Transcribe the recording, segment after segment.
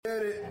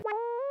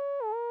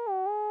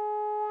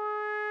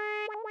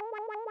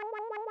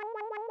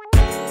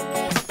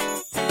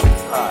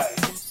Hi.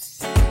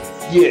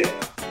 Yeah.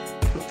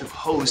 Put the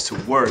hose to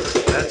work.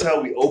 That's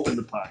how we open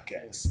the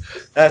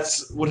podcast.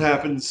 That's what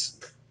happens.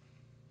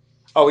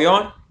 Oh, we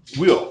on?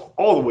 We are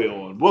all the way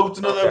on. Welcome to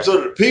another episode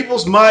of the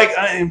People's Mic.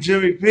 I am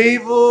Jimmy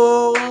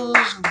Peoples.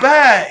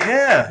 Back.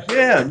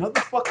 Yeah.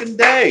 Another fucking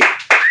day.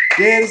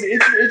 Dan,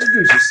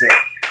 introduce yourself.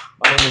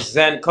 My name is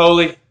Zene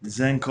Coley.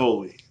 Zene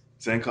Coley.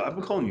 I've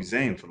been calling you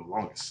Zane for the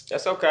longest.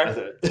 That's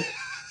okay.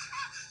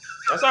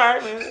 That's all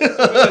right, man.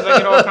 I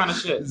get all kind of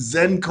shit.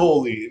 Zene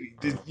Coley.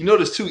 You know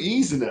there's two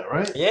E's in that,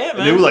 right? Yeah, man.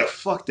 And they were like,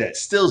 fuck that.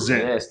 Still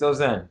Zen. Yeah, still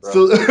Zen, bro.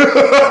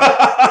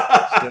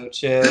 Still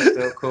chill,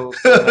 still cool.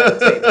 Still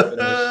meditating up in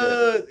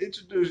this shit.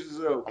 Introduce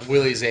yourself. I'm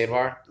Willie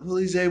Zabar.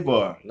 Willie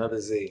Zabar.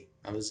 Another Z.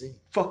 Another Z.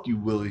 Fuck you,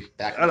 Willie.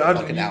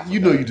 You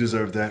know you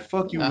deserve that.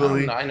 Fuck you,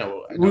 Willie. I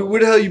know. Where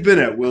the hell you been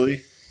at,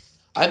 Willie?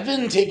 I've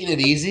been taking it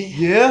easy.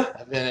 Yeah?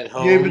 I've been at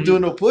home. You ain't been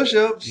doing no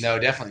push-ups? No,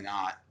 definitely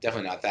not.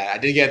 Definitely not that. I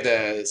did get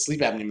the sleep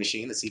apnea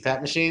machine, the CPAP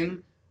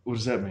machine. What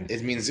does that mean?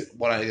 It means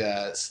when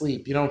I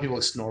sleep, you know when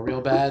people snore real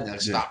bad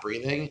and stop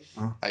breathing?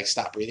 Huh? Like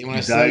stop breathing when I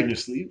die sleep? in your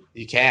sleep?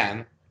 You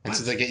can. And What?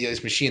 so they get you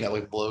this machine that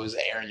like blows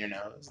air in your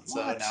nose. And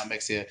so What? now it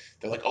makes you,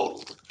 they're like, oh,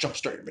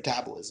 jumpstart your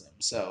metabolism.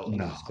 So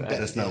No,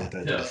 that's not what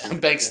that does. I'm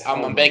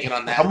banking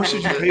on that. How much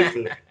did you pay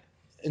for that?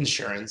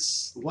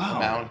 Insurance Wow.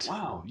 amount.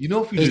 Wow. You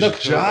know if you There's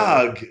just no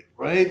jog,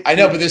 right? I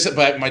know,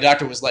 but my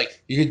doctor was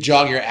like, you could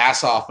jog your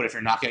ass off, but if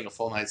you're not getting a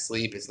full night's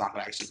sleep, it's not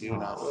going to actually do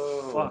enough.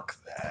 Fuck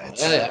that.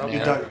 Yeah, Your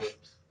man. doctor-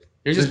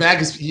 You're just mad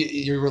because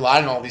you're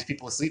relying on all these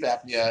people with sleep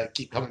apnea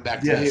keep coming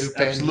back to you. Yes,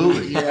 paying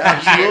absolutely. you.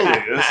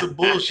 Absolutely. That's some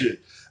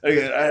bullshit.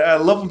 I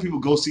love when people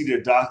go see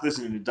their doctors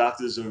and the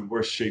doctors are in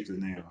worse shape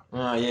than they are.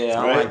 Oh, yeah, I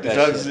don't Right? like The that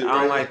doctors shit. are- I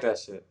don't right? like that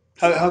shit.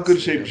 How good a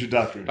shape is your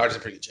doctor? Doctor's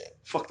in pretty good shape.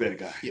 Fuck that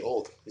guy. He's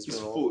old. He's He's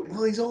real old. old.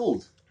 Well, he's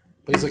old.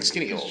 But he's like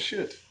skinny He's old.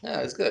 shit. Yeah,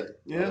 it's good.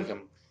 Yeah? I like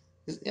him.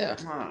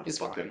 Yeah. He's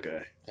Fuck fine. that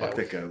guy. Yeah. Fuck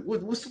that guy.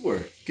 What's the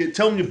word?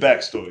 Tell me your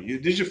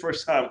backstory. This is your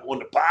first time on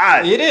the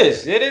pod. It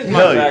is my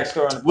Hell yeah.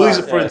 backstory on the Willie's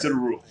a podcast. friend to the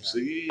room. So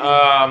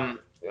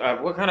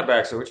What kind of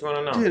backstory? What you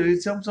want to know? yeah,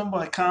 tell me something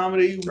about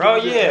comedy. Oh,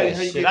 yeah.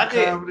 How you Shit, get I into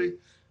did. comedy.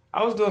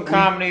 I was doing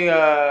comedy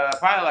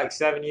probably like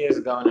 7 years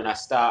ago, and then I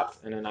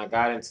stopped, and then I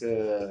got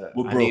into.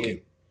 What broke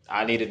you?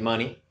 I needed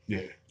money.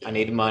 Yeah. I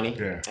needed money,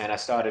 Yeah. and I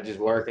started just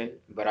working.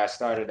 But I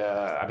started.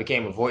 I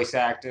became a voice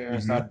actor. I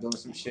started doing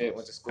some shit.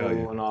 Went to school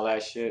and all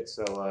that shit.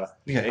 So.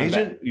 You got I'm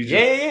agent? back. You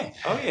Yeah.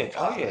 Oh yeah.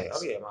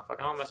 Motherfucker,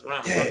 I don't mess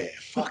around. Yeah.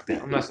 Fuck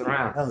that. I'm messing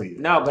around. Hell yeah.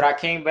 No, but I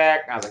came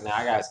back. I was like, nah,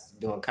 I got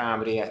doing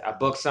comedy. I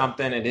booked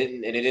something, and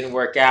it didn't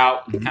work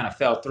out. It kind of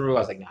fell through. I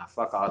was like, nah,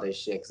 fuck all this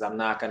shit, because I'm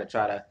not gonna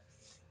try to.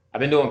 I've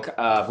been doing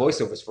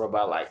voiceovers for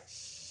about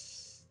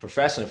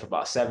professionally for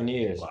about 7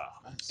 years. Wow.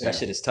 That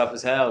shit is tough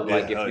as hell. Yeah,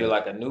 Like if hell you're yeah.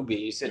 like a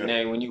newbie, you're sitting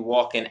there when you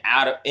walking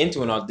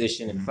into an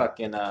audition and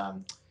fucking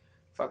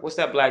what's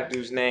that black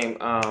dude's name?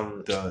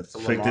 The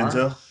fake Lamar?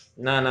 Denzel?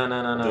 No.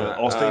 The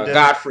Allstate guy?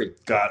 Godfrey.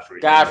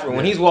 Godfrey.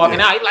 When he's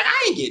walking out, he's like,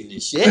 I ain't getting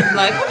this shit.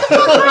 Like, what the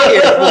fuck am I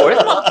here for?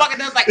 This motherfucker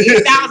does like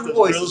 8,000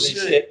 voices and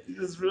shit.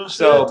 It's real shit.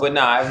 So, but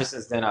nah, ever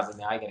since then, I was like,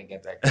 nah, I gotta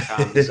get back to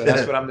comedy. So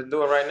that's what I've been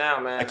doing right now,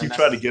 man. I keep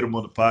trying to get him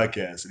on the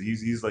podcast, and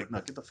he's like, no,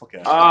 get the fuck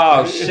out.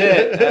 Oh,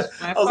 shit. Man,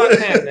 I was fuck like,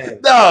 him, then.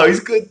 No, he's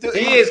good. Dude.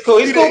 He is cool.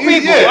 He's cool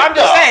people. Yeah. I'm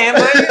just saying,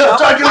 but you know, I'm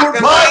trying to get him on the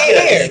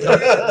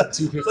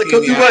podcast. $2.50 Like,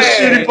 come do my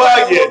shitty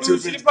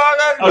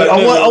podcast.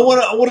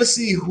 I want to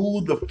see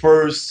who the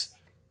first,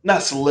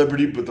 not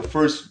celebrity, but the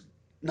first,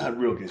 not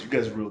real guest. You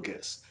guys are real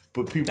guests,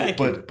 but people, Thank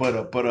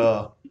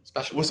you.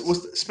 Special. what's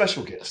the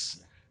special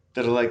guests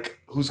that are like,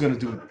 who's gonna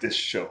do this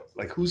show?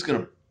 Like, who's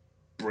gonna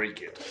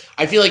break it?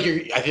 I feel like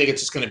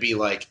it's just going to be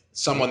like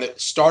someone that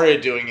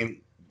started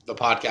doing the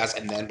podcast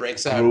and then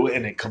breaks out. Through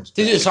and it comes.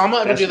 Did back.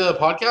 Osama ever do the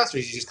podcast, or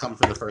did he just come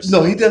for the first?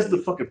 No, he does the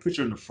fucking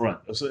picture in the front.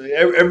 So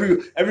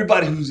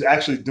everybody who's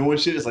actually doing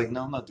shit is like,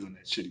 no, I'm not doing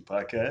that shitty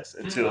podcast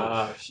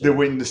until they're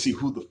waiting to see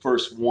who the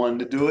first one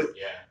to do it.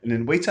 Yeah. And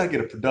then wait till I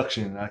get a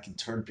production and I can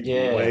turn people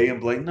Yeah. away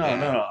and be like, no.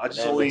 I just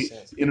That only makes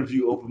sense.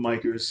 interview open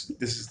micers.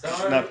 This is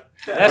not.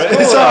 That's Right?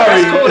 cool.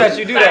 Sorry. That's cool that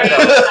you do that,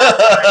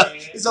 though.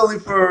 It's only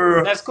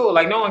for. That's cool.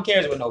 Like, no one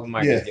cares what an open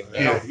mic is giving.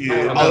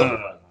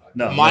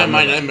 No. My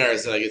nightmare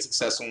is that I get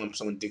successful when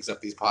someone digs up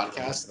these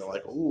podcasts and they're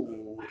like,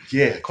 "Ooh,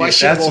 Yeah,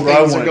 questionable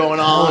that's what things I are want. going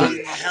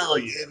on." Hell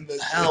yeah. In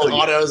the Hell yeah.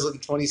 autos in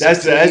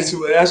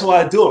 2016. That's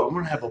why I do it. I'm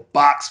gonna have a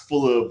box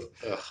full of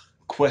Ugh.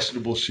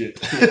 questionable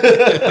shit.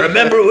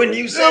 Remember when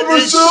you said Remember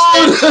this soon?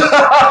 shit?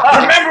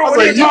 Remember when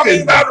Like, you're talking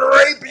can- about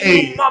rape,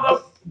 Hey. you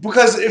mother...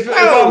 Because if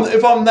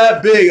I'm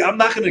that big, I'm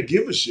not gonna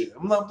give a shit.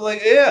 I'm not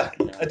like, yeah,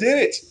 I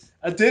did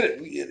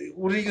it.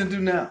 What are you gonna do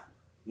now?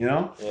 You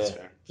know? Yeah.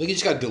 feel like you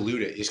just got to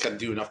dilute it. You just got to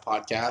do enough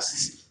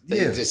podcasts. That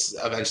Yeah. you just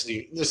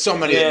eventually, there's so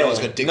many that no one's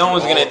going to dig No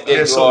one's through going all to of them.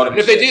 dig through all of them.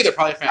 If they do, they're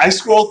probably fans. I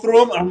scroll through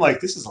them, and I'm like,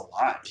 this is a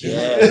lot.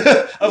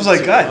 Yeah. I was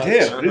like, Too God much.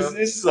 damn,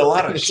 this is a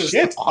lot of It's just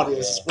shit. the audio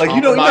is Like,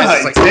 you know how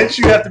compromised. It's intense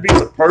you have to be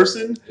as a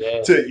person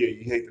Yeah. to,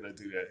 you hate that I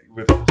do that.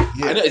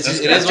 Yeah, I know, it that's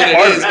is what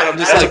part it of is, but I'm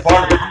just That's like, a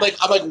part of it.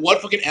 I'm like,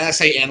 what fucking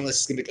NSA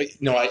analyst is going to be like,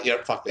 no,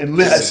 fuck that. And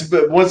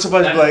but once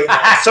somebody's like,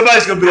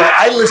 somebody's gonna be like,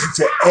 I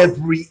listen to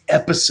every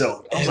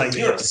episode. I was like,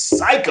 you're a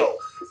psycho.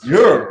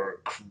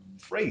 You're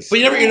crazy. But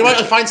you might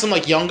find some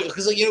like young,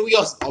 because like, we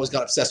always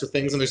got obsessed with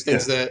things, and there's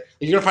things that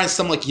you're gonna find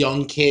some like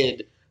young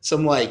kid,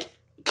 some like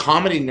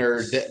comedy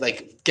nerd that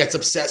like gets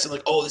obsessed and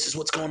like, oh, this is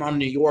what's going on in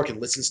New York, and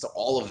listens to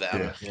all of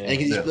them, and he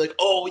can just be like,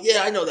 oh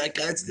yeah, I know that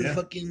guy. That's the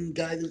fucking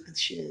guy with the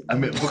shit. I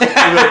mean, because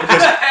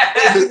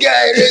That's the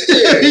guy right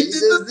there.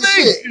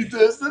 he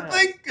does the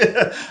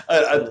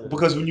thing.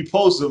 Because when you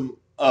post them,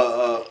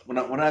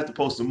 when I have to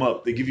post them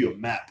up, they give you a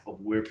map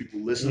of where people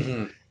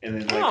listen,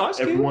 and then like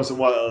every once in a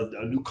while,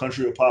 a new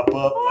country will pop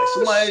up. Like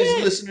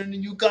somebody's listening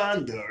in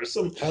Uganda or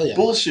some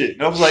bullshit.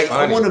 And I was like,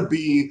 I want to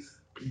be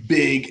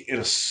big in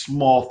a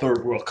small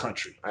third world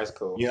country. That's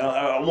cool. You know,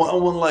 I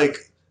want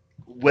like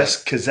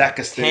West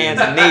Kazakhstan.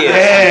 Tanzania.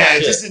 Yeah,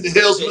 just in the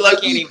hills. Be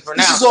like,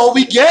 this is all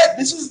we get.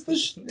 This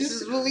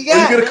is what we Are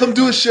got. you gonna come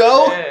do a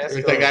show? Yeah,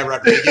 Like that guy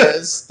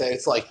Rodriguez, that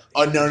it's like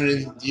unknown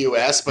in the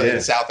U.S., but in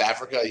South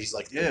Africa, he's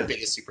like the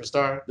biggest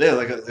superstar. Yeah,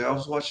 like I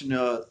was watching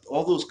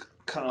all those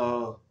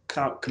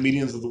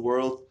comedians of the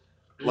world.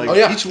 Like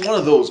each one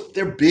of those,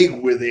 they're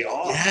big where they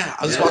are. Yeah,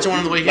 I was just watching one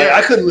on the way here.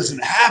 Like, I couldn't listen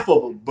to half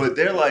of them, but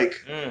they're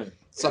like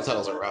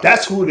subtitles are rough.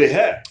 That's who they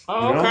have.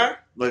 Oh, you know? okay.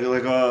 Like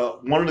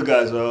one of the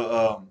guys,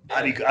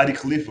 Adi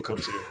Khalifa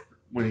comes here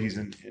when he's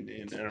in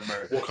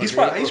America. He's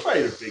probably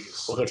the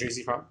biggest. What country is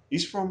he from?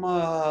 He's from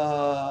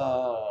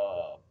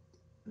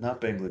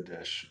not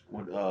Bangladesh.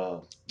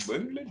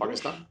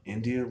 Pakistan?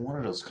 India, one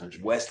of those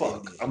countries. West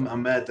Indies.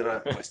 I'm mad that I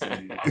West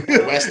Indies.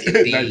 West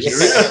Indies.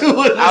 Nigeria.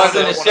 I was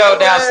in a show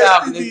down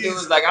south, and this Indies. dude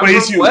was like, I'm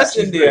Wait, from West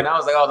India. And I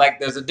was like, oh, like,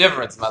 there's a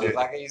difference,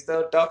 motherfucker. You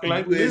still talking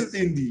like West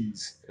this?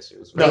 Indies.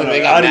 No,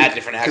 they got mad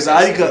different Because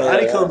accents.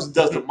 Adi comes and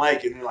does the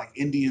mic, and then like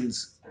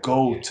Indians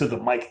go to the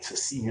mic to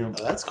see him.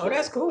 Oh, that's cool. Oh,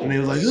 that's cool. And they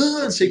were like,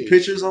 and take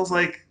pictures. I was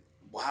like,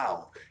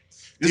 wow.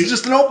 This is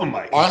just an open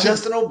mic. It's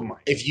just an open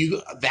mic.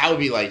 That would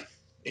be like,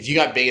 if you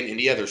got big in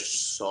India, there's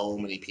so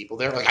many people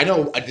there. Like I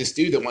know this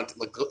dude that went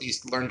to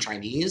used to learn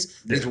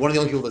Chinese. He's one of the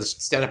only people that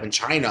stand up in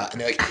China, and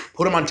they like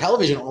put him on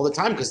television all the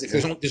time because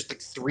there's like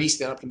 3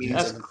 stand up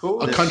comedians in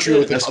a country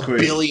with like, a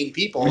billion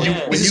people.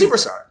 He's a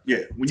superstar. Yeah,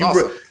 when you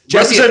awesome.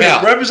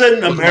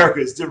 representing America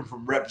is different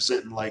from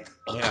representing like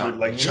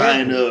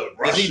China.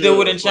 Russia. Does he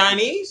do it in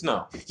Chinese?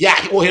 No. Yeah,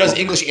 well, he does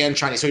English and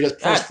Chinese, so he does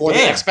post for the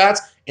expats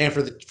and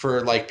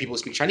for like people who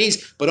speak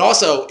Chinese. But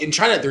also in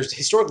China, there's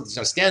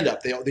no stand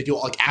up. They do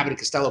like Abbott and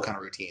Costello kind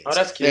of routines. Oh,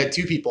 that's cute. They had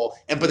 2 people,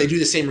 but they do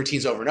the same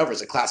routines over and over.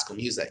 It's like classical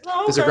music.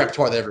 There's a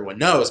repertoire that everyone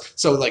knows.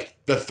 So like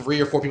the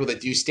 3 or 4 people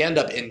that do stand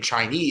up in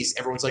Chinese,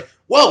 everyone's like,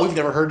 "Whoa, we've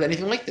never heard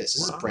anything like this.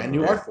 This is a brand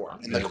new art form."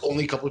 And like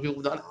only a couple of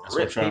people have done it.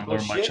 So I'm trying to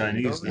learn my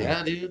Chinese now.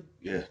 Yeah, dude.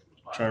 Yeah.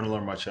 Trying to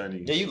learn my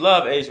Chinese. Yeah, you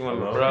love Asian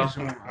women, bro.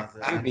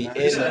 You be in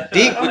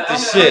deep with the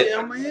shit.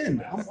 I'm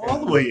in. I'm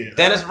all the way in.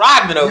 Dennis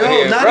Rodman over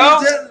here,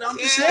 bro. I'm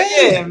just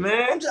saying. Yeah,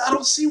 man. I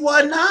don't see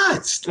why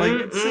not.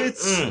 Like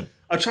it's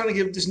I'm trying to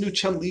get this new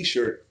Chun Li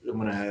shirt I'm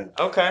gonna have.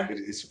 Okay.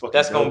 It's fucking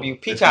that's dope. gonna be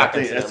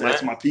peacocking.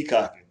 That's my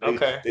peacocking.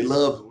 Okay. They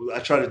love. I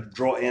try to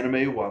draw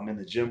anime while I'm in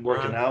the gym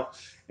working out,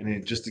 and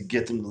then just to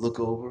get them to look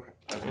over.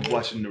 I've been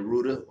watching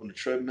Naruto on the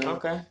treadmill.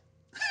 Okay.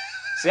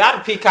 See,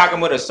 I'd peacock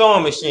him with a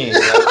sewing machine.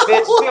 Like,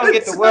 bitch, we don't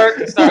get to work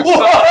and start sewing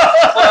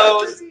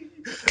clothes.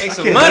 Make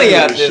some money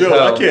out this hoe.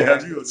 I can't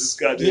have you on this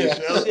goddamn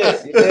show.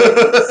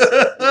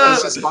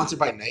 This is sponsored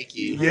by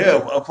Nike. Yeah,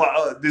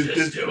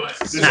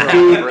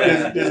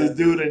 there's a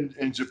dude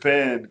in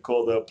Japan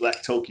called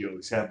Black Tokyo.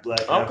 He's half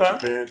black,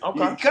 half Japan.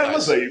 Okay. He kind of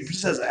looks like him. He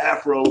just has an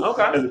afro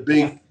and a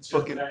big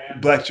fucking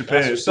Black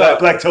Japan.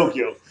 Black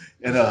Tokyo.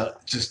 And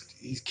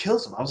he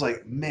kills him. I was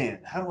like, man,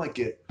 how do I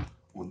get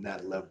on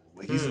that level?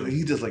 Like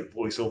he does like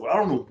voiceover. I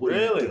don't know what he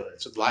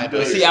does.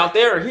 Is he out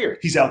there or here?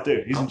 He's out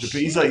there. He's in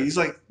Japan. He's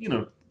like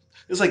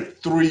there's like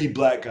 3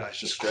 black guys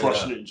just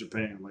crushing it in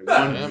Japan. Like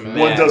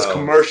one does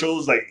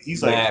commercials. Like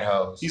he's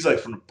like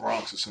from the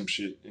Bronx or some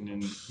shit. And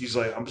then he's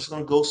like, I'm just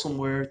gonna go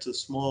somewhere to a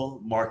small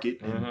market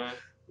and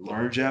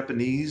learn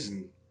Japanese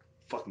and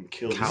fucking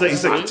kill it.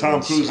 He's like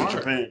Tom Cruise in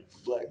Japan.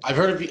 Black. I've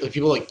heard of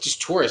people like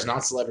just tourists,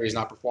 not celebrities,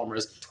 not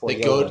performers.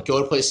 They go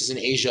to places in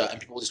Asia and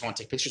people just want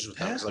to take pictures with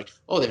them. It's like,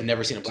 oh, they've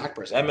never seen a black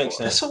person. That makes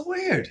sense. That's so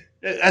weird.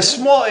 As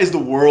small as the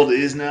world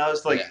is now,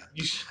 it's like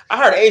I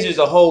heard Asia's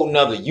a whole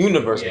nother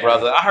universe,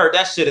 brother. I heard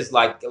that shit is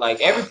like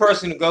every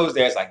person who goes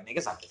there is like, nigga,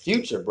 it's like the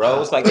future,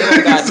 bro. It's like they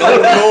don't got no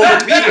normal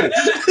people.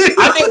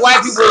 I think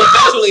white people will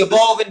eventually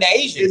evolve into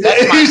Asians.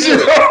 That's my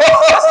theory.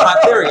 That's my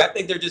theory. I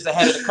think they're just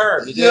ahead of the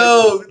curve. It's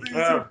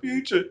the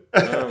future.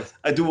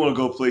 I do want to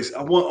go place.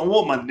 I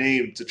want my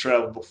name to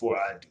travel before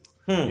I do.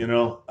 You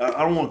know, I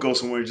don't want to go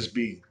somewhere and just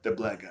be that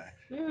black guy.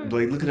 And be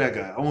like, look at that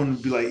guy. I want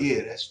to be like,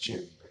 yeah, that's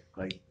Jim.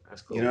 Like,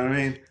 that's cool. You know what I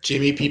mean?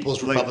 Jimmy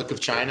People's Republic of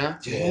China.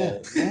 Yeah.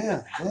 You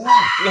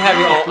have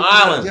your own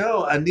island.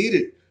 Yo, I need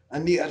it. I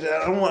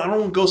don't want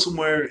to go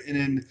somewhere and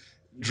then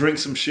drink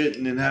some shit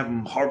and then have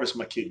them harvest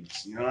my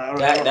kittens. You know, I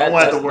don't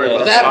have to worry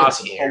about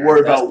that. Or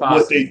worry about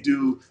what they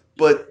do,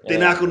 but they're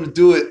not going to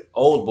do it.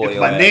 Old boy. If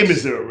my name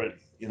is there already.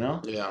 You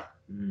know? Yeah.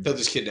 They'll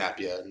just kidnap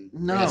you.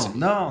 No.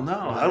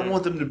 I don't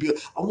want them to be.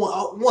 I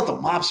want the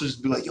mobsters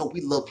to be like, yo,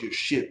 we love your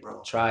shit,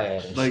 bro.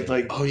 Triad.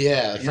 Like. Oh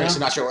yeah, like Frank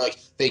Sinatra. Where like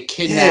they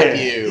kidnap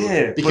you.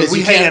 Yeah. Because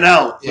we hanging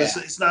out. Yeah.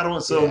 It's not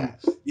on some.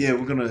 Yeah.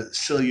 We're gonna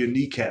sell your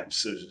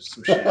kneecaps or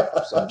some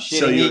shit.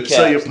 Sell your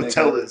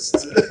patellas.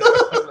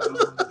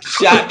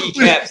 Shot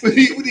kneecaps. We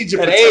need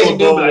your patella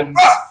bones.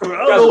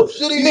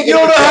 You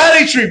don't know how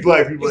they treat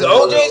black people. Is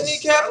OJ's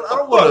kneecaps? I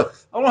don't want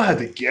to have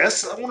to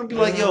guess. I want to be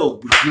like,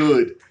 yo, we're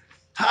good.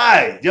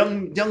 Hi,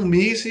 young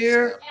me's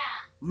here.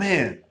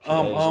 Man,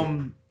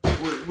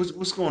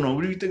 what's going on?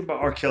 What do you think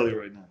about R. Kelly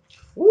right now?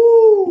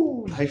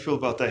 Woo! How you feel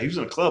about that? He was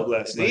in a club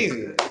last night.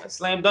 Easy. I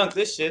slam dunk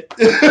this shit.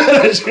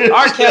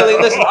 R. Kelly,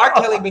 listen, R.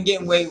 Kelly been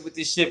getting away with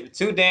this shit for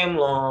too damn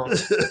long.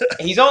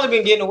 And he's only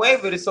been getting away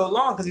with it so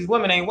long because these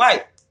women ain't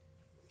white.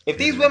 If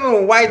these women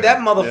were white, that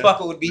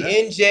motherfucker would be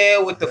in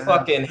jail with the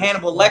fucking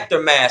Hannibal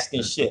Lecter mask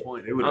and shit.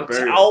 Fuck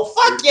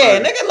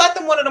yeah, nigga, let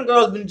them one of them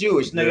girls been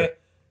Jewish, nigga.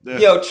 Yeah.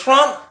 Yo,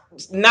 Trump,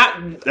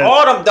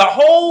 the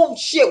whole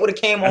shit would have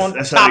came on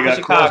top of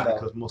Chicago.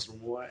 Because most of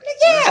them were white.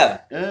 Yeah.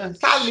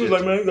 Cosby was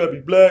like, man, you gotta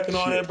be black and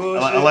all that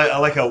bullshit. I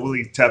like how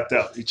Willie tapped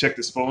out. He checked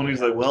his phone. He's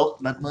like, well,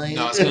 not mine.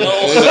 No, it's in the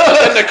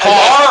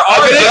car.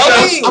 I'm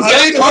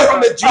getting caught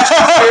from the Jewish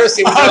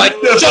conspiracy. We're like,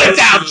 shut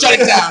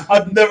it down.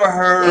 I've never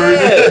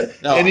heard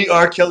any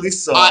R. Kelly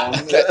song.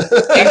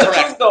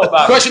 Incorrect.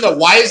 Question though,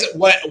 why is it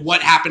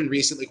what happened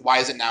recently? Why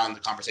is it now in the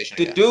conversation?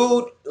 The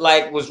dude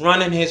was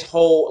running his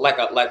whole like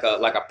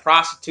a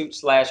prostitute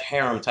 /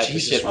 harem type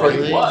of shit for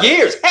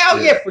years.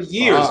 Hell yeah, for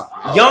years.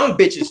 Young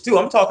bitches too.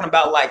 I'm talking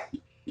about like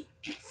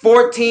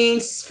 14,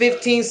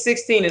 15,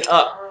 16 and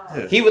up.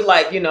 Yeah. He would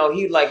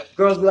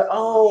girls be like,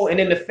 oh, and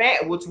then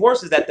what's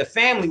worse is that the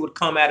family would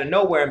come out of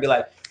nowhere and be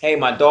like, hey,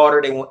 my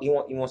daughter, he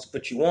wants to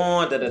put you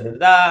on,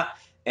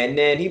 and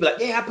then he'd be like,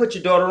 yeah, I put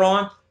your daughter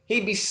on.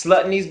 He'd be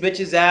slutting these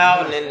bitches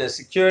out, and then the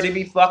security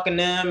be fucking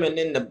them, and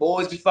then the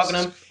boys be fucking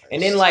them,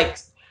 and then like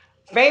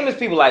famous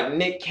people like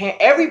Nick Cannon,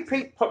 every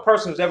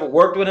person who's ever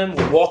worked with him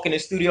would walk in the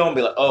studio and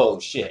be like, oh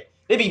shit.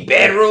 There'd be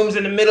bedrooms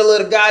in the middle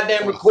of the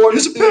goddamn recording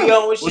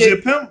studio and shit. Was he a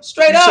pimp?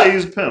 Straight up. Say he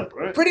was a pimp,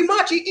 right? Pretty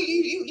much.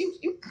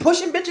 You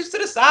pushing bitches to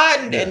the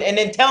side and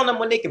then telling them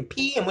when they can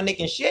pee and when they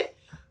can shit.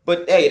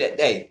 But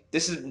hey,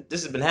 this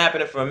has been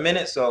happening for a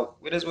minute, so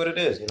it is what it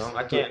is, you know.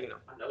 I can't,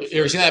 You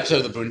ever seen that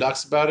episode of the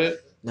Boondocks about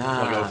it?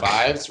 Nah. Like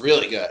 05? It's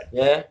really good.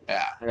 Yeah?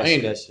 Yeah.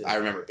 I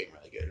remember it being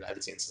really good. I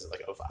haven't seen it since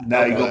like 05.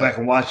 Now you go back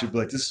and watch it, be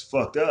like, this is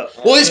fucked up.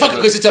 Well, it's fucked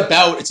because it's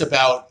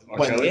about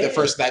when the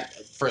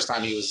first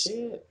time he was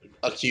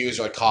accused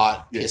or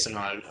caught kissing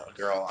on a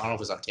girl. I don't know if it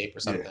was on tape or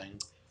something. Yeah.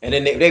 And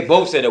then they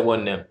both said it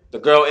wasn't them. The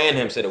girl and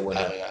him said it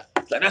wasn't them. Yeah.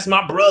 It's like, that's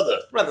my brother.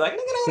 Brother's like, nigga,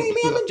 that ain't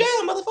me. I'm in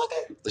jail,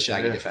 motherfucker. The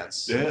Shaggy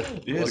defense. Yeah.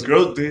 The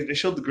girls, they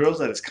showed the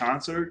girls at his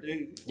concert.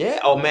 Yeah.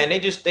 Oh man, they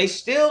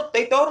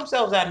throw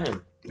themselves at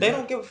him. They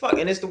don't give a fuck.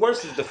 And it's the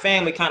worst is the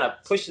family kind of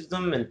pushes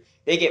them and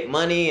they get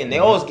money and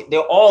they're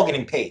all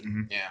getting paid.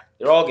 Mm-hmm. Yeah.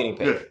 They're all getting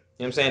paid. Yeah. You know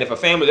what I'm saying? If a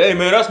family, hey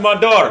man, that's my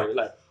daughter. You're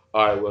like,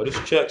 all right, well, this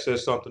check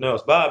says something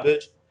else. Bye,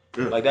 bitch.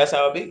 Yeah. Like that's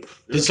how it be.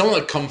 Did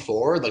someone come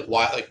forward? Like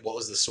why? Like what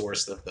was the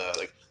source of the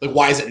like?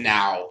 Why is it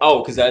now? Oh,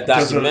 because that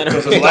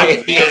documentary.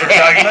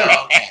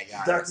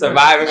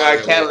 Surviving R.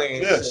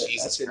 Kelly. Yeah.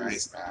 Jesus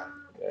Christ, man.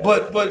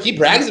 But he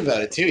brags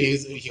about it too.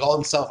 He called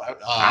himself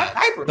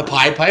the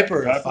Pied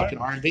Piper of fucking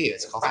R&B. He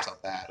calls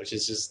himself that, which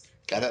is just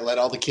gotta let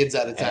all the kids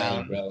out of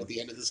town at the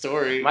end of the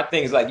story. My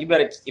thing is like you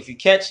better if you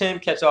catch him,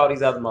 catch all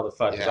these other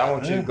motherfuckers. Yeah. I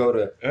want you to go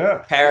to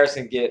Paris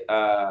and get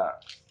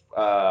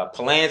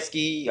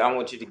Polanski. I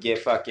want you to get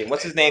fucking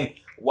what's his name?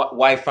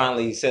 Wife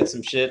finally said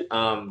some shit.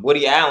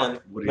 Woody Allen.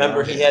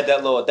 Remember he had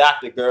that little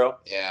adopted girl.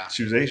 Yeah,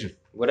 she was Asian.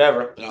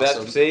 Whatever.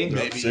 Also,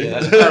 that's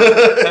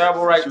terrible.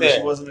 Terrible right there.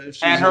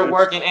 Had her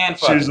working and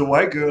fucking. She was a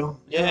white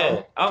girl.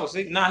 Yeah. Oh,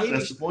 see,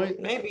 that's the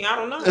point. Maybe I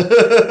don't know.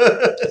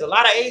 There's a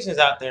lot of Asians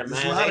out there,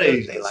 man. There's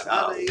a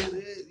lot of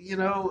Asians. You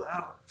know,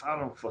 I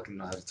don't fucking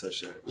know how to touch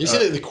that. You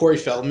see the Corey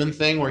Feldman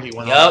thing where he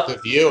went on The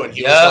View and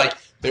he was like,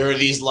 there are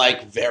these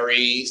like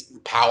very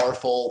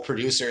powerful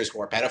producers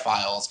who are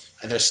pedophiles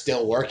and they're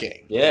still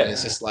working. Yeah. And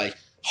it's just like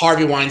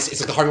Harvey Weinstein.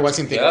 It's like the Harvey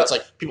Weinstein thing. Where it's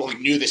like people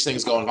knew this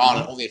thing's going on,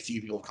 and only a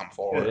few people have come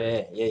forward.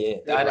 Yeah.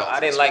 I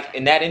didn't like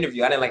in that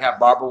interview. I didn't like how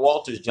Barbara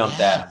Walters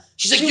jumped at him.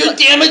 She's like, "You're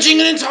damaging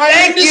an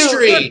entire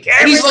industry," and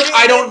he's like,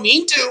 "I don't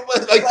mean to."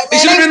 But like they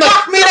should have been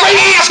like, "Me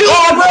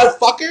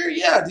motherfucker."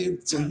 Yeah,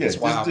 dude. It's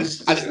wild.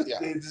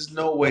 There's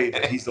no way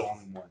that he's the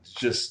only one. It's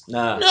just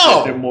no.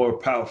 They're more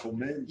powerful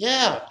men.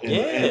 Yeah,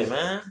 and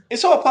man.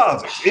 It's all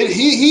politics.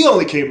 He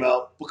only came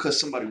out because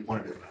somebody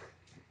wanted it.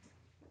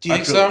 Do you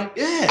think so?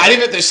 Yeah. I think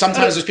that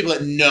there's people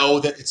that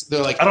know that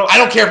they're like, I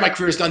don't care if my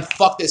career's done.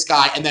 Fuck this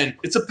guy, and then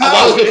it's a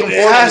power.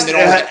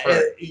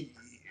 You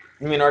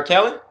mean R.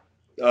 Kelly?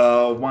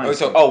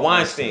 Weinstein.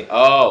 Weinstein.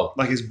 Oh.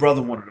 Like his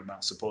brother wanted him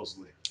out,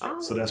 supposedly. Oh.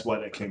 So that's why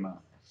that came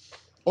out.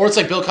 Or it's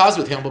like Bill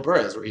Cosby with Hannibal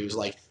Buress, where he was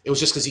like, it was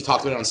just because he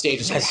talked about it on stage,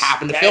 and someone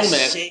happened to film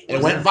it, and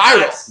it went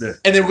viral. Yeah.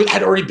 And there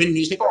had already been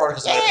newspaper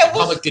articles about it. The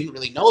public didn't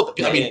really know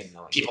it. I mean,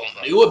 people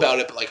knew about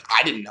it, but like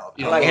I didn't know.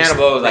 You know, like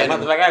Hannibal was like,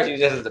 motherfucker, actually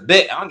just as a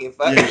bit. I don't give a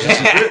fuck.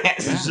 Yeah,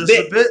 just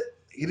a bit.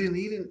 He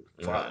didn't.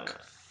 Fuck.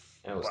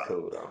 That was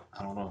cool though.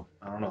 I don't know.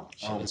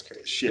 That's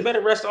crazy. Shit. You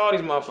better arrest all these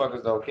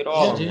motherfuckers though. Get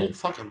all of them. Dude,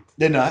 fuck them.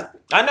 They're not.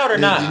 I know they're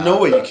not. There's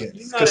no way you can.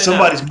 Because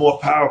somebody's more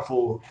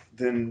powerful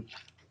than,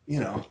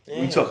 when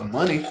you talking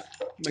money,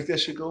 make that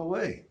shit go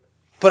away.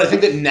 But I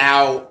think that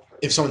now,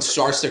 if someone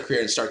starts their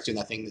career and starts doing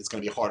that thing, it's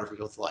going to be harder for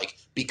people to like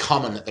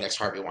become the next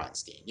Harvey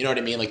Weinstein. You know what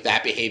I mean? Like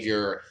that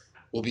behavior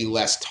will be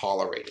less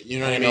tolerated. You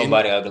know what I mean? Ain't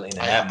nobody ugly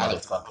than that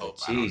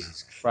motherfucker.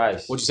 Jesus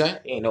Christ. What'd you say?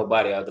 Ain't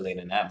nobody ugly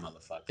than that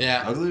motherfucker.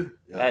 Yeah. Ugly?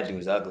 Yeah. That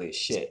dude's ugly as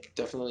shit.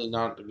 Definitely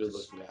not a good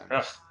looking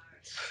guy.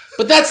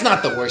 But that's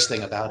not the worst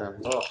thing about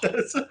him.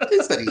 It's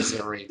that he's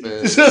a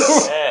rapist.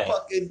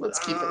 Let's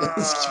keep it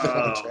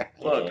on track.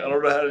 Look, I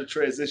don't know how to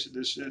transition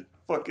this shit.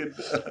 Fucking.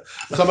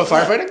 Talk about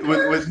firefighting?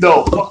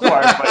 No, fuck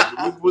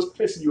firefighting. What's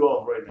pissing you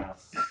off right now?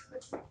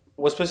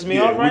 What's pissing me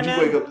off right now?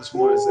 Would you wake up this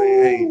morning and say,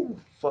 hey,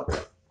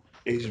 fuck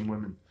Asian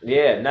women?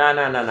 Yeah, no.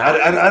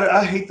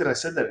 I hate that I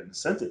said that in a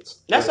sentence.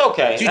 That's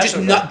okay. Dude, just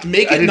not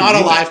make it not a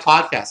live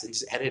podcast and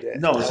just edit it.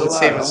 No, it's a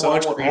live. So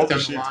much grief down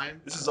the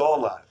line. This is all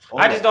live.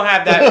 I just don't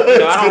have that. I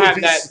don't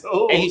have that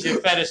Asian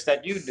fetish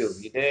that you do.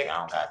 You dig? I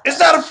don't got that. It's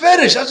not a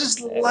fetish. I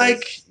just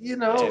like,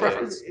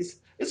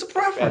 it's a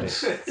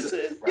preference. It's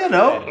a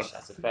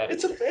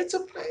It's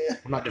a.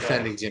 I'm not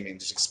defending Jimmy. I'm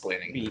just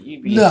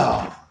explaining.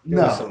 No.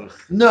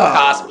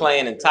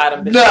 Cosplaying and tie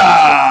them.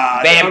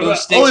 Bamboo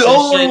sticks.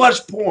 Only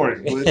watch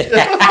porn.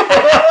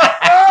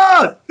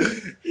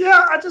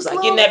 Yeah, I just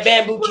like getting that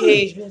bamboo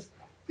cage, man.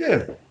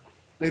 Yeah.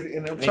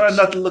 And I'm trying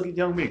not to look at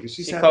young me because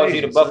she calls Asian,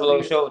 you the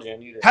Buffalo Soldier.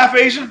 Half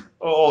Asian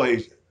or all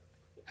Asian?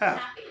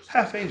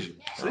 Half Asian.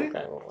 See? Okay,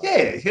 well,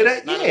 yeah, hear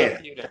that?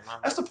 Yeah. You then,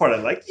 that's the part I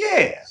like.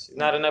 Yeah.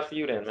 Not enough for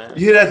you then, man.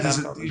 You hear that?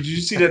 Did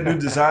you see that new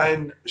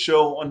design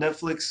show on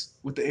Netflix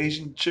with the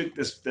Asian chick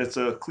that's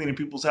cleaning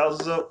people's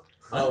houses up?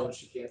 Oh,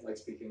 she can't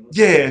speak English.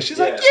 Yeah, she's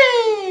like,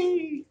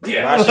 yay!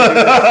 Yeah.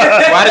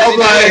 Why did she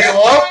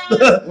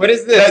do what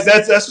is this?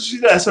 That's what she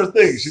does. That's her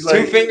thing. She's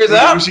like, 2 fingers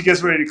up. When she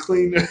gets ready to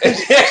clean. I'm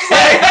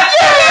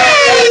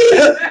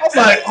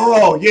like,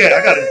 oh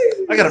yeah,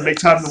 I gotta make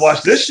time to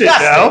watch this shit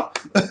now.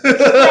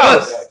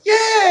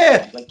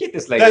 Yeah. Like, get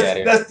this lady out of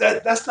here.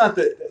 That's not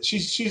the.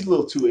 She's a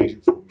little too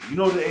Asian for me. You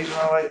know the Asian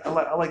I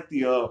like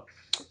the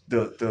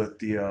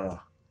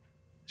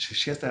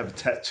she has to have a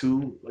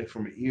tattoo like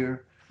from her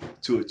ear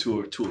to a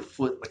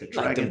foot, like a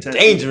dragon tattoo.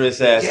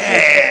 Dangerous ass.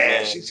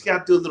 Yeah, she's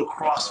got to do a little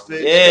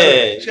CrossFit.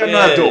 Yeah, she got to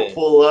know how to do a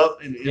pull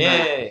up, and she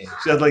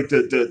has like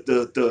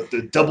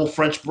the double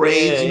French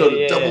braids,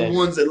 the double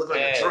ones that look like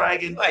a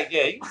dragon. Like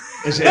and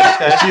she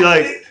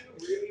like.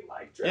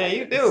 Yeah,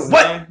 you do.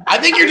 What? Man. I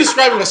think you're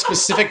describing a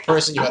specific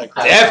person you had a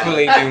crush on.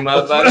 Definitely do,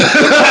 motherfucker.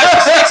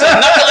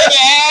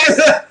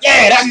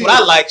 Yeah, that's what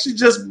I like. She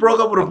just broke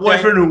up with a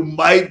boyfriend who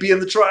might be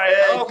in the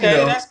triad.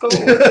 Okay, that's cool.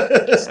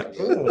 That's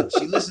cool.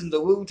 She listened to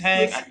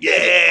Wu-Tang.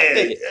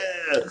 Yeah.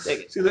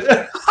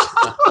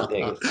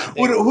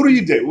 Who do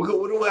you date?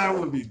 How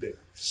would you date?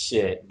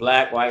 Shit,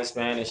 black, white,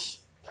 Spanish.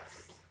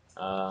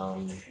 I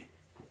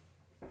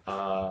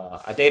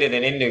dated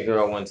an Indian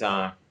girl one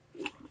time.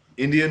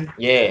 Indian?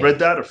 Yeah. Red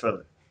dot or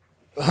feather?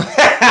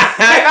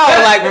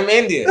 I like from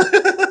India.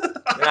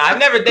 I've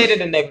never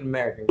dated a Native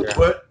American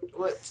girl.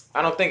 What?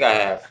 I don't think I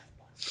have.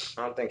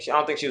 I don't think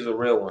she was a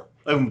real one.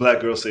 Even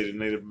black girls say the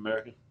Native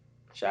American.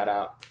 Shout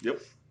out.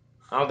 Yep.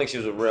 I don't think she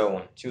was a real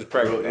one. She was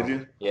pregnant.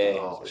 Indian? Yeah.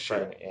 Oh, shit.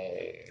 Pregnant.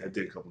 Yeah. I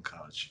did a couple in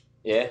college.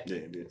 Yeah? Yeah,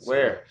 I did.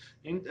 Where?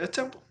 In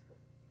Temple.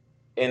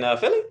 In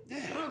Philly?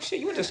 Yeah. Oh shit!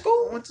 You went to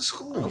school? I went to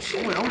school. I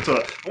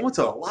went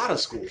to a lot of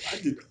school. I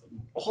did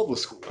all the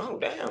school. Oh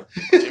damn!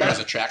 Jimmy was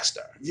a track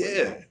star.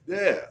 Yeah.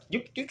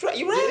 You ran?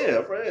 Yeah,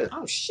 I ran.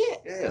 Oh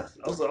shit! Yeah,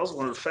 I was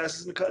one of the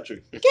fastest in the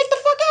country. Get the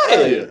fuck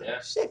out of here! Yeah.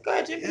 Shit, go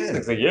ahead, Jimmy.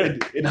 Yeah.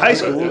 In high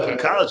school, in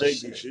college, I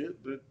ain't do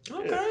shit. But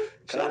okay,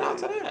 shout out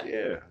to that.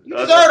 Yeah, you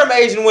deserve them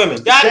Asian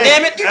women. God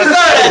damn it, you deserve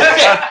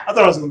that. I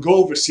thought I was gonna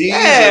go overseas.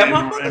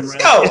 Yeah, let's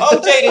go.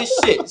 OJ this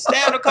shit. Stay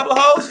on a couple of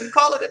hoes and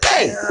call it a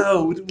day.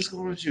 Yo, what's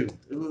going on with you?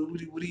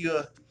 What do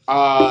you?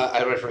 I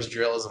had my first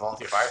drill as a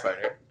volunteer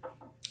firefighter.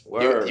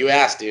 You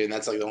asked, dude, and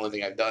that's like the only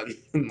thing I've done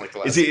in like the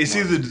last. It's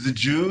either the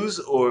Jews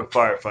or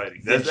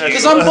firefighting.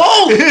 Because I'm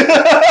both.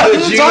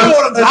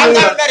 I've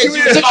never met a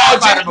Jew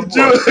firefighter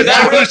before. Is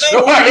that a real thing?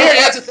 Yeah,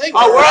 that's a thing.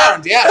 Oh,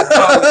 around, yeah.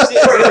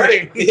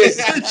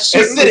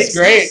 It's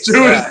great.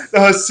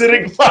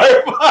 Hasidic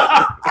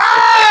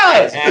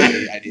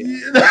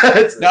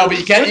firefighter. No, but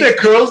you can't. The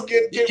girls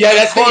get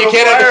that's the thing. You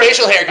can't have the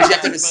facial hair because you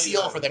have to have a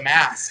seal for the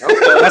mask.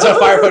 That's why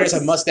firefighters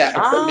have mustache.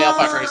 Male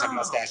firefighters have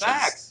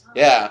mustaches.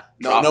 Yeah,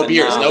 no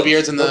beards, no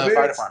beards in the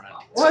fire department.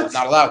 What?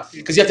 Not allowed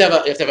because you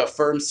have to have a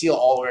firm seal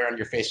all the way around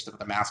your face to put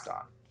the mask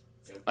on.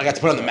 I got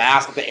to put on the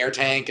mask with the air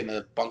tank and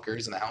the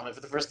bunkers and the helmet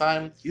for the first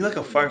time. You like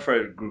a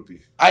firefighter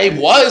groupie. I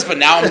was, but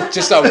now I'm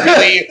just a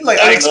really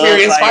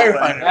inexperienced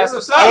firefighter. That's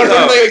what's up. I want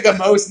to be like the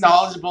most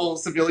knowledgeable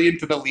civilian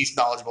to the least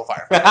knowledgeable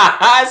firefighter.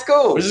 That's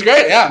cool. Which is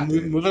great. Yeah,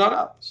 moving on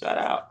up. Shout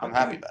out. I'm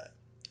happy about it.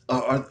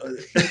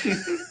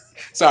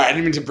 Sorry, I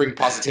didn't mean to bring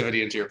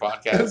positivity into your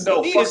podcast.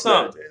 No, fuck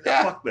something. that.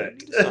 Yeah. Fuck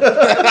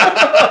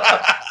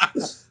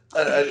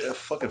that.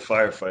 Fucking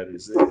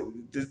firefighters.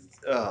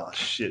 Oh,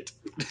 shit.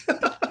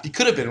 You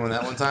could have been one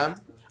that one time.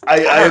 I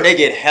heard they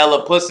get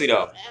hella pussy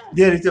though.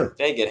 Yeah, they do.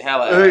 They get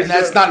hella. And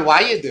that's not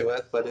why you do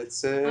it, but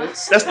it's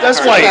that's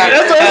why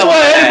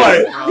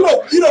anybody.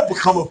 You don't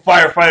become a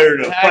firefighter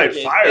to fight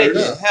fire. They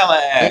get hella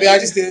ass. Maybe I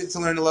just did it to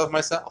learn to love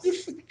myself.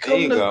 There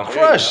you go.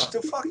 Crush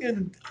the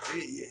fucking.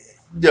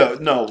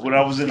 No. When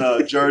I was in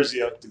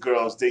Jersey, the girl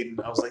I was dating,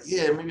 I was like,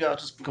 yeah, maybe I'll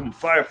just become a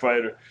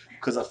firefighter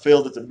because I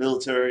failed at the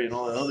military and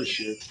all that other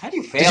shit. How do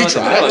you fail at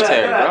the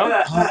military,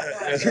 bro?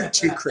 You're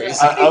too crazy.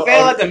 How do you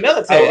fail at the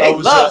military? They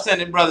love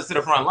sending brothers to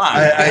the front line.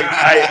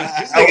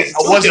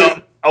 I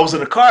was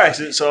in a car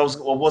accident, so I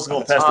wasn't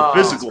going to pass the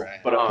physical,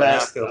 but I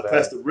passed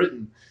the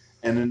written,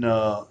 and then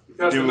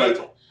they were like,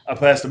 I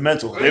passed the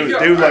mental. They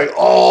were like,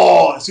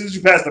 oh, as soon as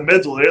you pass the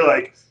mental, they're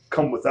like,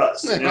 come with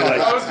us. Like,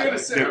 I was going to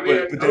say,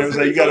 but then it was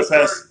like, you got to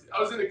pass. I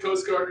was in the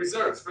Coast Guard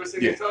Reserves. First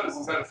thing they taught us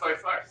was how to fight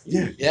fires.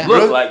 Yeah.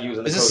 Look like you was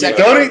in the Coast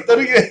Guard.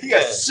 Don't he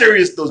got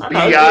serious, those big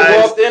eyes.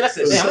 Go up there and I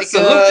said, damn, let's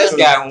salute this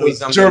guy when we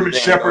come German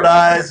Shepherd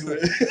eyes.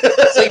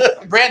 It's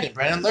like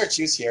Brandon Lurch,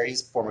 he was here.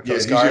 He's a former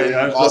Coast Guard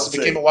and also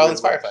became a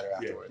wildlands firefighter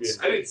afterwards.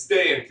 I didn't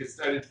stay in because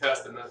I didn't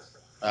pass the mental.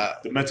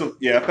 The mental,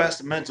 I passed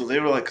the mental. They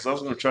were like, because I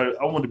was going to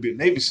I wanted to be a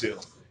Navy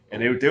SEAL.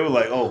 And they were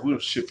like, oh, we'll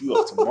ship you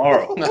up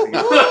tomorrow. they were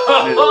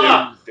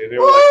like,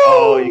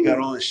 oh, you got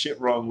all this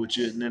shit wrong with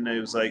you. And then they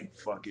was like,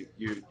 fuck it,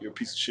 you're a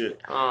piece of shit.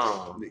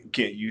 They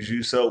can't use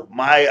you. So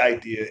my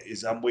idea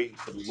is I'm waiting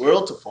for the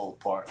world to fall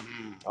apart.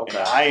 Okay.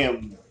 And I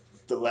am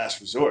the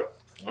last resort.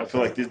 I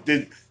feel like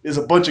there's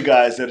a bunch of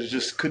guys that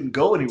just couldn't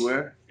go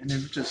anywhere. And they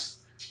were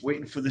just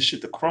waiting for this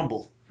shit to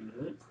crumble.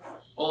 Mm-hmm.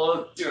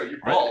 Well, you're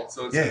bald.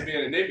 So instead of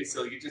being a Navy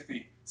SEAL, you could just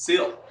be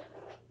SEAL.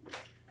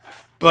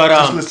 But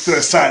just listen to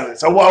the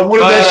silence. I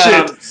wanted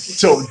that shit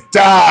to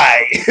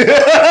die.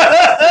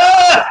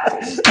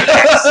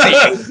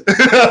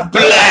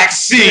 Black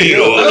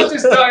Seal. Don't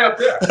just die up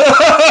there.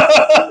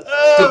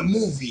 The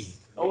movie.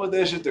 I want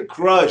that shit to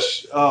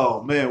crush.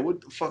 Oh man,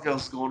 what the fuck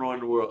else is going on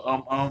in the world?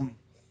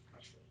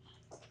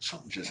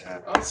 Something just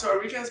happened. I'm sorry,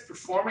 were you guys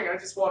performing? I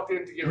just walked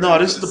in to get. No,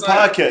 this is the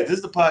podcast. This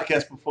is the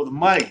podcast before the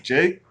mic,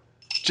 Jake,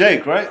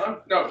 right?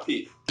 No,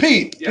 Pete.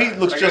 Pete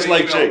looks just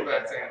like Jake.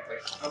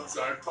 I'm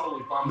sorry,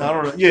 totally bummed. No, I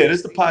don't know. Yeah, this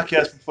is the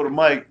podcast before the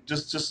mic.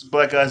 Just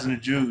black guys and the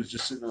Jews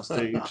just sitting on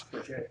stage.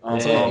 Okay.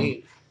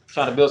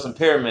 Trying to build some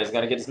pyramids. Got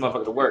to get this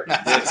motherfucker to work. So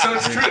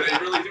it's true. They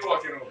really do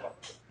walk into a bar.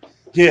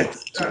 Yeah,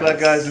 two black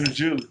guys and a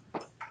Jew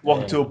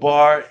walk into a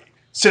bar.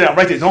 Sit down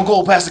right there. Don't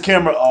go past the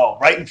camera. Oh,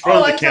 right in front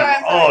of the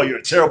camera. Oh, you're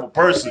a terrible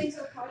person.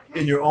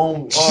 In your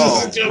own.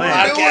 Oh,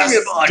 man.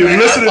 Dude,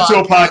 listening to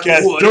a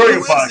podcast during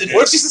a podcast.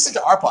 What if she's listening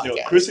to our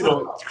podcast?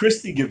 Yo,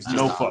 Christy gives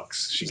no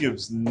fucks. She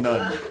gives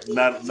none.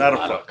 Not a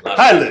fuck.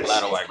 Hi, Liz.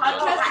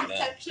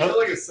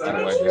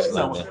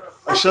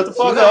 Shut the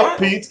fuck up,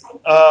 Pete.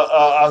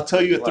 I'll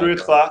tell you at 3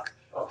 o'clock.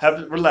 Have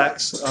it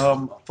relax.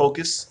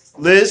 Focus.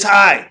 Liz,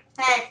 hi.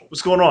 Hey.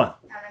 What's going on?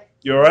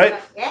 You all right?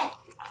 Yeah.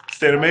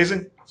 Staying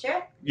amazing?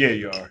 Sure. Yeah,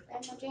 you are.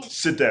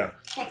 Sit down.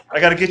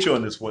 I got to get you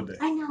on this one day.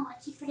 I know. I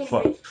keep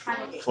forgetting.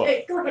 Fuck.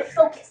 Hey, go ahead.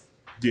 Focus.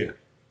 Yeah.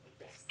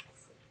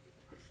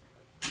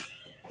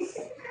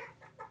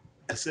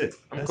 That's it.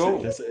 That's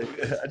cool. It.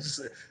 I just,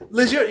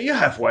 Liz, you're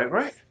half white,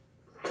 right?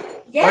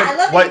 Yeah, I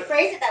love that you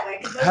phrase it that way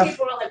because most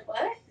people are like,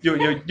 "What?"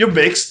 You're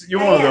mixed.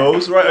 You're one of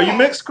those, right? Are you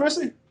mixed,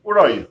 Chrissy? Where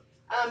are you?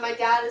 My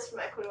dad is from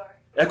Ecuador.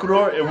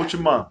 Ecuador, and what's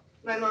your mom?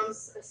 My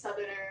mom's a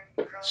southerner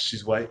girl.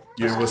 She's white.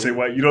 You didn't want to say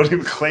white. You don't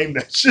even claim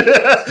that shit.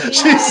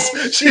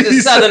 She's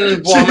a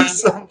southern woman.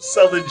 She's some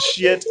southern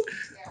shit.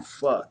 Yeah.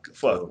 Fuck.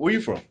 Where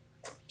you from?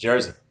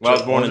 Jersey. Well, I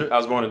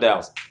was born in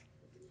Dallas.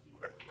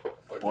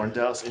 Born in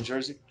Dallas, in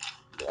Jersey?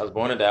 I was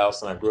born in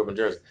Dallas and I grew up in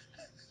Jersey.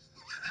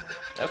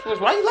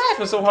 Why are you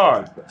laughing so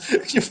hard?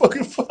 You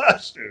fucking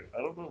flash, dude.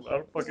 I don't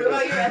know. What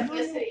about your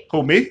ethnicity?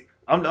 Who, me?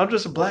 I'm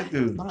just a black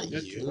dude. Not you.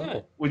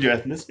 Yeah. What's your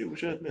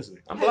ethnicity?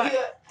 I'm black.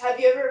 Have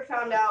you ever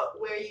found out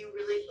where you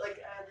really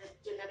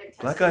the genetic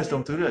testing? Black guys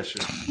don't do that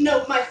shit.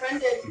 No, my friend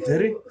did.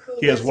 Did he?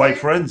 He has white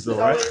friends though,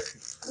 right?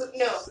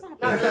 No,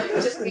 not really.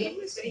 Just me,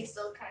 but he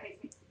still kind of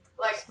hates me.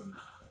 Like,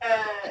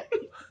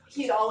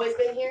 he's always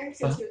been here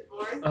since he was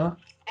born,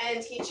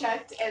 and he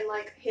checked, and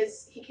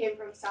he came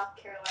from South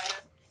Carolina,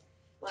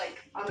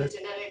 on the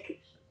genetic.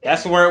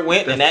 That's where it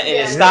went, and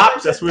it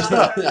stopped. That's where it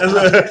stopped.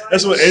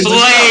 That's what ends.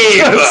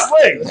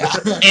 Slave.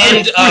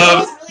 End It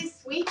of. was really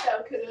sweet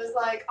though, because it was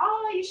like,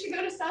 oh, you should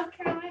go to South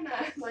Carolina.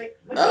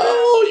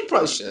 Oh, you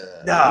probably should.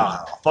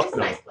 Nah, fuck it's a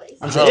no. nice place.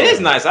 It is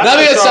nice. Not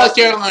even South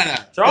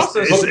Carolina.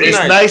 Charleston's It's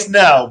nice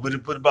now, but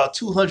about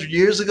 200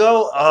 years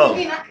ago,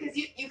 Maybe not, because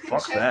you could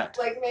fuck check, that.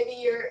 maybe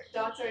your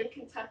dots are in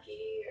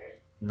Kentucky or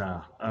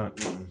Nah.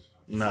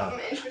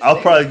 I'll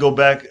probably go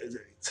back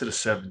to the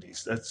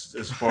 70s. That's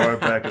as far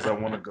back as I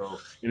want to go,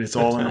 and it's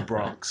all in the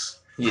Bronx.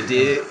 You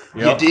did.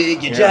 Yep. You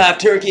did your job,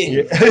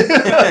 Turkey.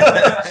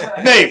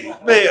 Yeah. Maybe.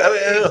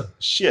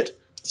 Shit.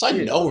 So I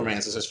know where my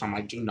ancestors from. I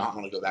do not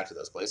want to go back to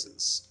those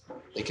places.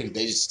 They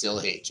just still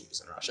hate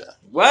Jews in Russia.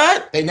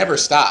 What? They never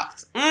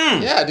stopped.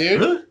 Yeah, dude.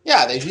 Really?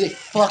 Yeah, they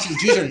fucking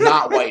Jews are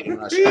not white in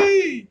Russia.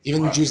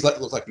 Even the Jews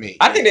look like me.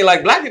 I think they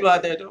like black people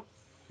out there, though.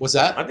 What's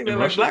that? I think they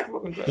like black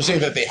people in Russia. You're saying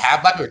that they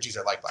have black people or Jews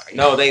are like black?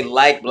 No, they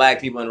like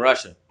black people in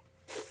Russia.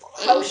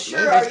 How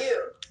sure are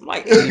you? I'm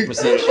like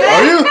 80% sure.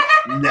 Are you?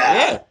 Nah.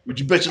 Yeah. Would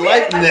you bet your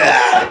life?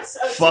 Nah.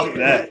 Fuck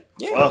that.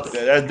 Yeah. Fuck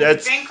that.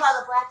 That's. Drink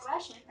called the Black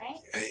Russian, right?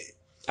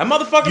 That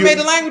motherfucker made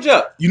the language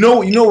up. You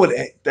know what?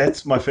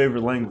 That's my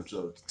favorite language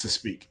though, to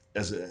speak.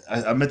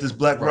 I met this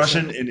black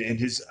Russian, and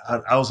his.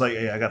 I was like,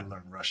 hey, I gotta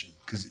learn Russian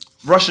because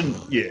Russian,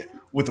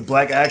 with the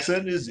black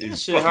accent is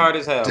shit hard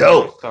as hell.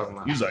 Dope.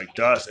 He was like,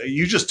 Josh,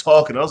 you just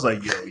talking. I was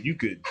like, yo, you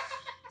could.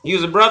 He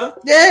was a brother?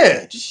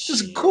 Yeah,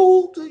 just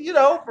cool,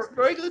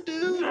 regular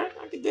dude. I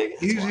could dig it.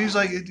 He was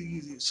like,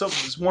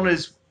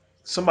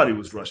 somebody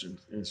was Russian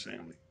in his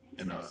family,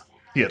 and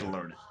he had to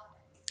learn it.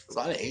 There's a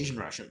lot of Asian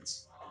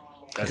Russians.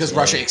 Because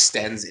Russia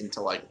extends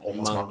into like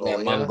almost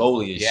Mongolia.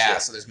 Mongolia shit. Yeah,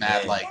 so there's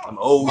mad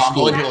old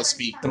Mongolian people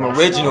speak. Them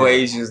original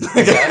Asians.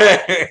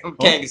 I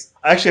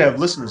actually have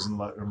listeners in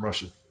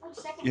Russia.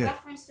 Second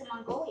reference to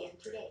Mongolia in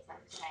 2 days.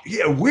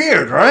 Yeah,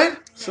 weird, right?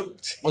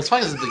 What's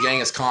funny is that the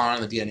Genghis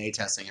Khan and the DNA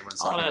testing, everyone's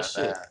talking about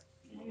that.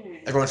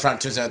 Everyone's trying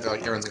to turns out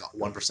everyone's like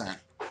 1%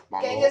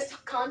 Mongol. Genghis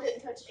Khan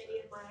didn't touch any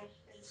of my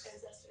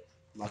ancestors.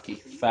 Lucky.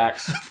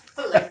 Facts.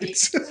 Lucky.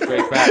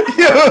 Straight fact.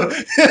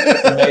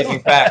 Amazing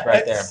fact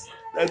right there.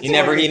 He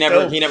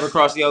never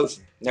crossed the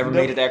ocean. Never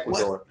made it to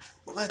Ecuador.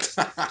 What?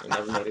 He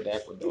never made it to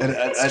Ecuador.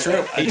 That's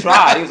true. He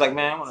tried. He was like,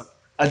 man,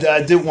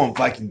 I did want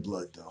Viking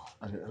blood though.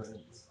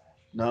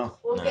 No.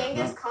 Well,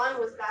 Genghis Khan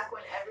was back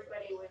when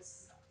everybody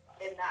was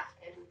in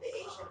the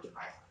Asian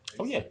part.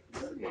 Oh yeah.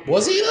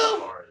 Was he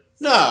though?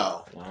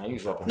 No. Nah, he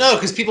was up. No,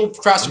 because people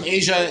crossed from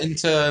Asia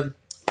into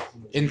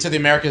the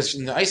Americas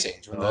in the Ice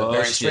Age. When the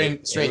very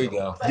straight. There we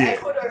go. But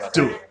Ecuador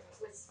dude.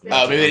 was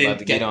Maybe they about didn't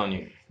to get on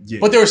you. Yeah.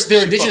 But there are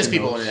indigenous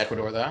people in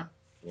Ecuador though.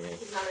 Yeah.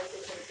 He's not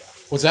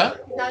indigenous. What's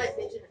that? He's not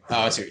indigenous. Oh,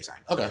 I see what you're saying.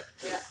 Okay.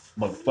 Yeah.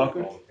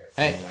 Motherfucker.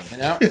 Hey, you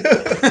know?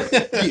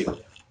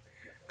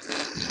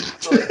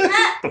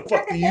 The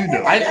fuck do you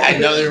know? I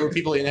know there were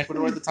people in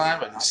Ecuador at the time,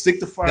 but Stick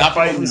to Not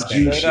fighting people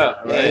Jew who shit.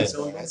 up. Right? Yeah.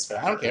 so that's fair.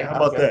 I don't care. How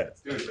about that?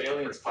 Dude,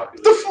 aliens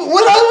popular.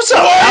 What's up?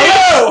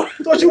 I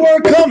thought you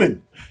weren't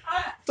coming.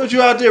 Thought you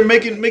were out there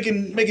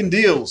making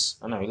deals.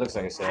 I know he looks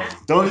like a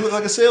salesman. Don't he look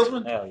like a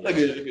salesman? Hell yeah. Like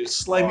a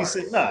slimy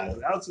salesman?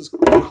 Nah, Alex is a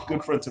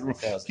good friend to the room.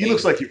 He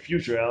looks like your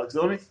future, Alex,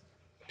 don't he?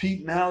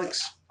 Pete and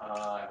Alex,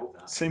 I hope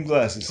not. same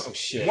glasses. Oh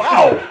shit.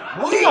 Wow!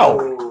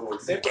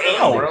 Same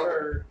Damn.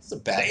 bro. It's a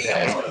bad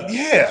day.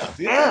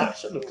 Yeah.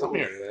 Shouldn't have come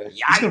here today.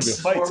 It's gonna be a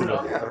fight today.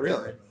 Yeah,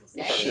 really.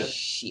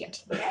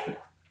 Shit.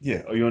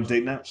 Yeah. Are you on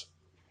date naps?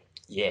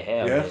 Yeah,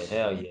 hell Yeah? yeah,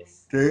 hell yeah.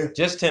 Yeah.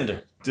 Just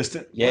Tinder.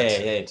 Distant?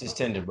 Yeah, just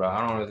Tinder, bro.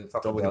 I don't really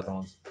fuck with the other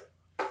ones.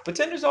 But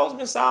Tinder's always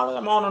been solid.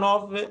 I'm on and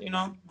off of it,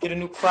 Get a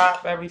new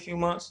crop every few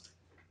months.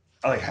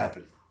 I like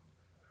Happen.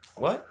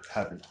 What?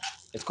 Happen.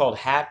 It's called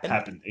Happen.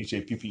 Happen.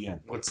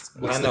 HAPPN. What's I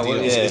the know, deal?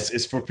 yeah.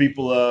 It's for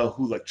people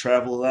who like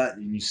travel a lot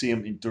and you see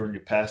them during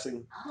your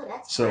passing. Oh,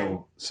 that's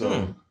So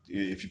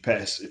if you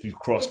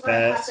cross If I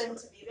paths, happen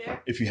to be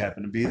there. if you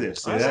happen to be there,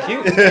 see That's that?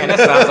 cute. Man, that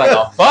sounds like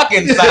a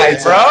fucking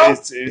site, bro.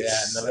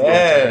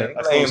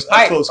 Playing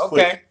pipe.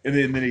 Okay. And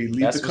then they leave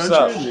That's the what's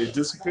country up. and they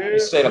disappear. You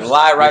straight up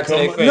lie right to They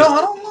their come- face. No,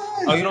 I don't lie.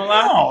 Oh, you don't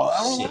lie? No, I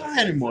don't Shit. lie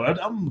anymore.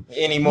 I'm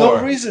Anymore.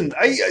 no reason.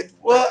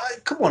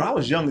 Come on. I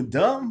was young and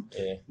dumb,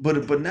 Yeah.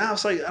 but now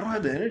it's like I don't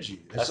have the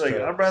energy. It's That's like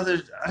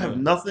true. I have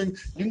nothing.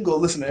 You can go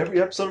listen to every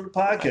episode of the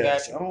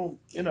podcast. you.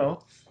 I don't.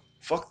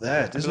 Fuck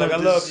that. It's There's like I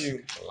no- love this-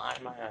 you.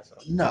 Lying my ass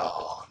off.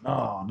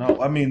 No.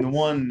 I mean, the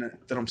one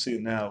that I'm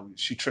seeing now,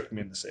 she tricked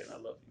me into saying I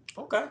love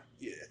you. Okay.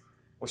 Yeah.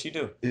 What she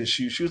do? Yeah,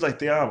 she was like,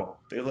 te amo.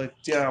 They were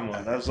like, te amo.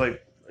 And I was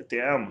like, te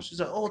amo. She's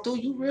like, oh, do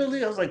you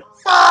really? I was like,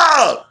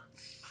 fuck!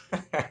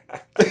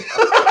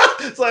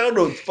 It's like, I don't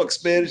know what the fuck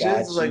Spanish is. Got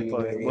It's like, you,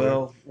 fuck, nigga.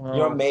 well.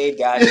 Your maid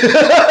got Fuck. you.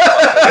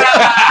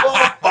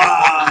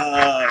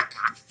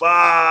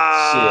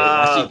 Fuck. Shit.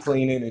 Now she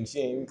cleaning and she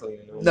ain't even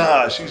cleaning. No more.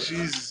 Nah,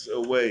 she's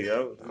away.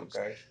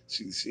 Okay.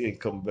 She ain't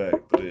come back.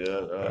 But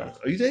are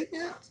you dating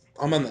yet?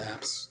 I'm on the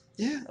apps.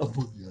 Yeah. Oh,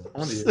 yeah.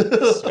 On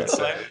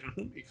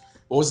the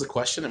What was the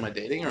question? Am I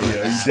dating or am I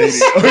Yeah, not? he's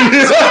dating.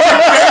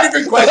 Very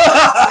different question.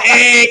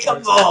 Hey,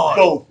 come on.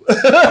 Both.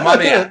 I'm on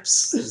the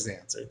apps. Is the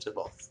answer to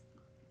both.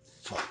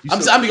 Fuck,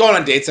 I'm going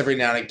on dates every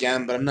now and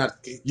again, but I'm not.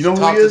 you know who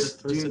talk he to is?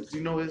 this person. Do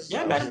you know his?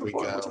 Yeah, Oh, man. here we go.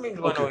 What you mean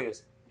do I know he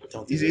is?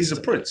 Don't do He's this a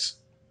to me. prince.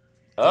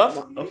 Of?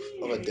 Of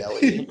a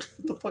deli. What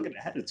the fucking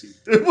attitude?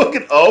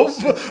 Fucking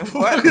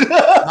What?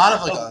 Not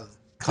of like a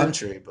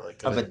country, but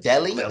like Of a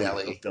deli?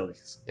 deli.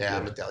 Delis. Yeah,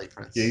 I'm a deli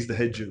prince. Yeah, he's the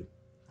head Jew.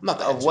 I'm not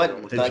that Of what?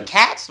 into The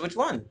cats? Which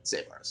one?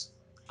 Zabars.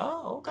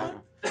 Oh, okay.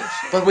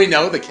 But we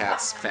know the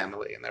Katz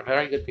family, and they're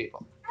very good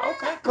people.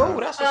 Okay, cool.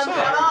 That's what's up.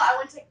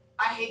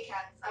 I hate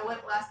cats. I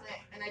went last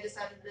night and I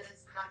decided that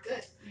it's not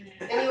good.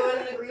 Anyone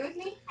agree with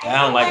me? I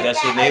don't like that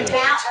shit neither.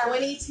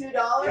 $22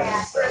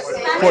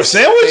 For a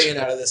sandwich? Staying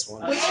out of this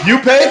one. You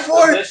paid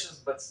for it?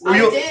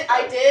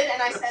 I did,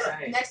 and I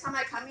said next time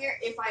I come here,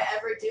 if I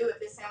ever do, if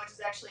this sandwich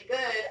is actually good,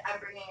 I'm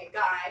bringing a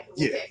guy who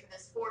will pay for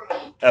this for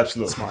me.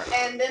 Absolutely. Smart.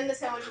 And then the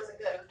sandwich wasn't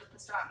good. It was the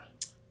pastrami.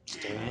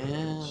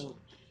 Damn.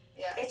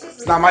 Yeah.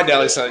 It's not my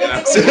deli, so you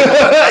know.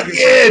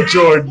 Yeah,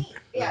 Jordan.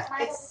 Yeah,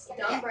 it's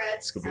done bread.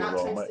 It's gonna be not a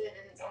raw twisted, and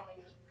it's only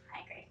meat. I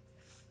agree.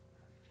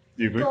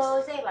 You agree?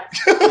 Go Zabar.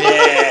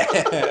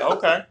 Yeah.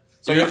 Okay.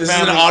 So this is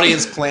an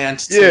audience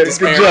plant. To Yeah,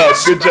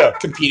 good job.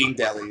 Competing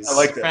delis. I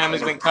like that.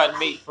 Family's been cutting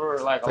meat for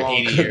like a long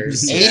 80 time.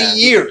 years. 80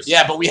 years.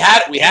 Yeah, but we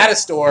had a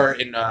store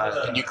in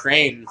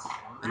Ukraine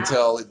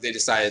until they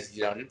decided,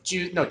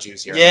 no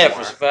Jews here. Yeah,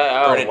 anymore. for sure.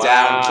 Burned it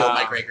down, killed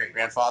my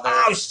great-great-grandfather.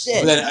 Oh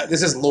shit! But then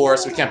this is lore,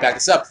 so we can't back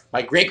this up.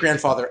 My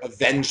great-grandfather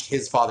avenged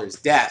his father's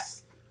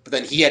death, but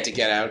then he had to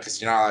get out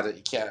because you're not allowed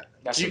to.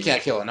 You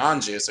can't kill a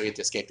non-Jew, so he had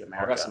to escape to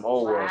America. I got some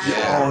old world.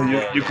 Yeah. Oh,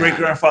 your great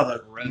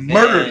grandfather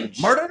murdered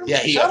him. Yeah,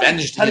 he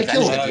avenged. He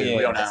avenged the dude.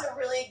 We don't know. It's a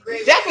really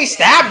great. Definitely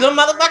stabbed him,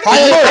 motherfucker.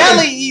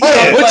 Probably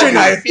a butcher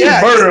knife.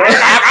 Yeah, Murder.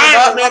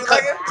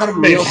 Kind of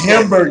Made real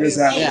hamburgers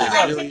out of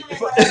it.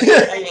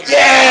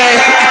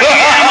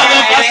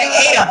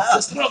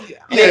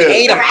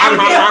 Ate him.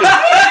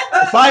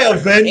 If I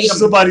avenge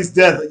somebody's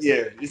death,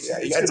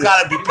 it's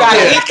gotta be. You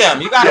gotta eat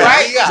them. You gotta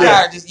right. You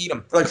gotta just eat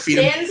them. Like feed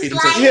him.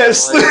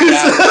 Yes.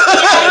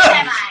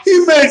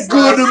 He made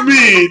good to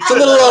me. It's a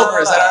little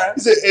over. Is that all right?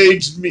 He said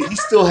aged meat. He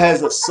still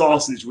has a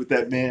sausage with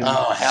that man.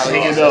 Oh hell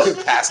hanging yeah!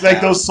 up. Like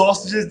those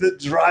sausages, the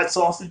dried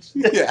sausage.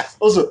 Yeah,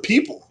 those are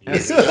people.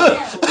 His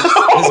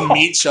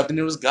meat shoved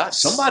into his guts.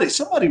 Somebody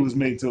was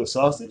made to a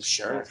sausage.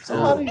 Sure.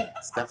 Somebody.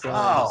 That's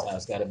how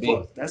it's gotta be.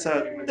 That's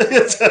how.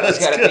 It's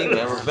gotta be,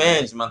 man.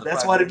 Revenge, motherfucker.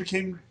 That's why they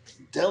became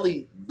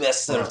deli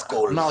best served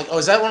gold. I'm not like,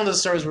 is that one of the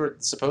stories we're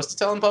supposed to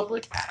tell in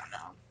public? I don't know.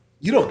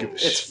 You don't give a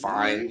shit. It's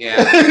fine.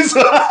 Yeah.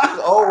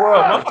 Oh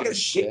world, motherfuckers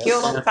shit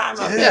killed all the time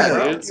out there,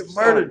 bro. You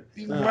murdered.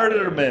 You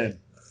murdered a man.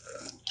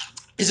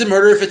 Is it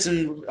murder if it's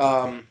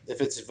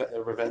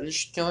a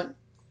revenge killing?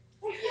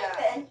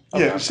 Yeah.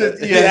 Yeah,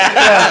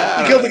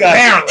 you killed the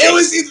guy.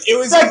 It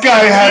was that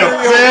guy had a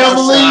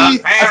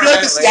family. I feel like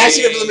the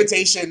statute of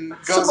limitation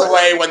goes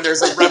away when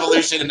there's a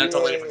revolution in a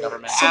totally different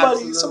government.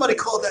 Somebody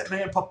called that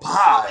man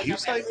Papa. He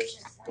was like,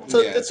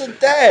 it's a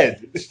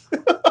dad.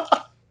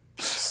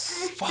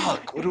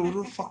 Fuck. What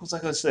the fuck was I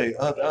gonna say?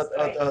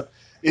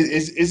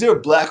 Is there a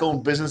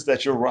black-owned business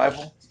that's your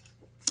rival?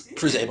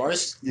 For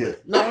Zabars? Yeah.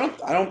 No,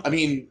 I don't. I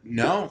mean,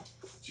 no.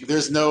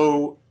 There's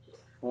no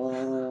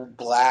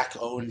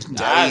black-owned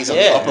delis on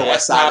the Upper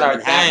West Side of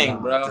Manhattan,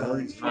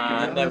 bro.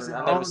 I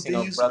never seen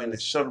those brothers. They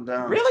shut them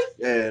down. Really?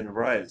 Yeah, in the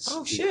riots.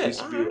 Oh shit! It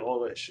used to be all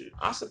that shit.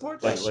 I support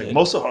that shit. Like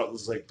most of Harlem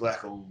was like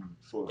black-owned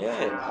for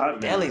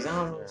hot delis.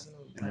 I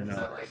don't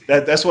know.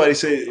 And that's why they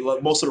say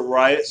most of the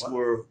riots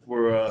were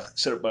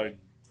set up by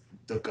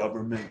the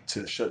government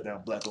to shut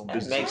down black-owned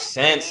businesses. Makes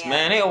sense,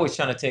 man. They always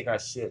trying to take our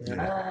shit.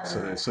 Yeah.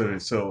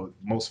 So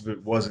most of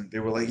it wasn't. They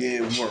were like, we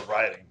weren't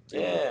rioting.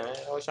 Yeah, man.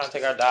 Always trying to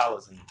take our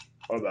dollars.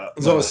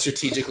 So it's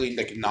strategically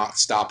like not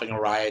stopping a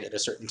riot at a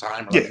certain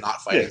time, or like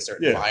not fighting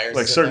certain fires.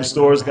 Like certain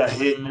stores got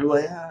hit, and they were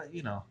like,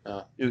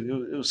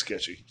 it was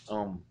sketchy.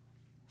 I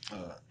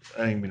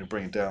didn't mean to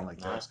bring it down like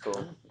that. That's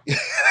cool.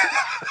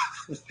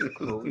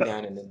 Cool. We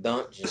down in the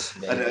dungeon,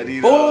 man.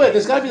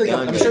 There's gotta be like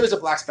I'm sure there's a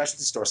black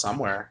specialty store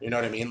somewhere. You know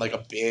what I mean? Like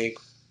a big,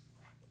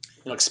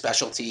 like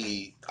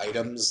specialty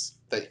items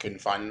that you can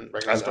find in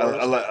regular stores.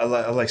 I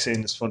like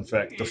saying this fun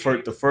fact. The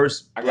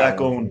first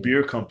black-owned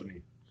beer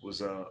company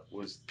was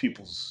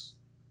People's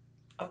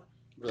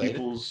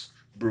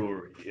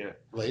Brewery. Yeah.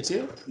 Related to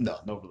you? No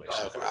relation.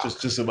 Oh, okay.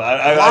 Just about.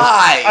 I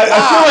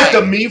feel like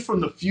the me from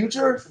the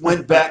future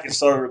went back and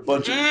started a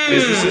bunch of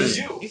businesses.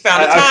 You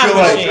found a time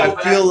machine. I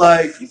feel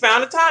like you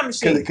found a time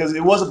machine because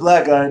it was a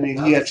black guy and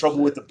then he had trouble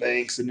with the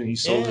banks and then he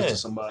sold it to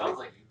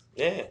somebody.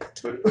 Yeah.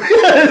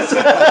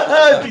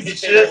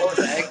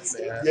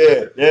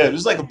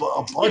 There's like a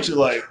bunch of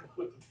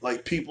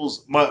like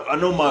people's. I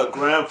know my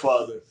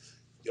grandfather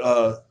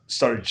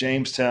started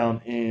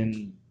Jamestown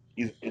in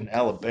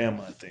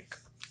Alabama, I think.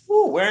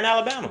 Ooh, where in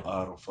Alabama?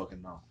 I don't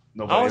fucking know.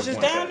 I was just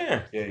down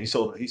there. Yeah, he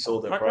sold that.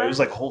 It was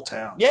like a whole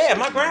town. Yeah,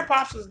 my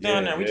grandpops was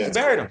down there. We just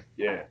buried him.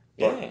 Yeah.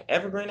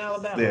 Evergreen,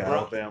 Alabama. Yeah, bro.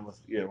 Alabama.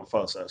 Yeah, my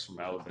father's side's from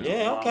Alabama.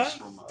 Yeah, okay.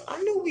 From, I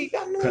knew we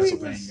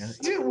Pennsylvania.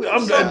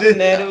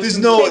 Yeah, there's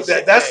no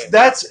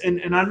that's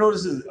and I know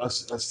this is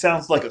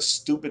sounds like a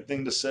stupid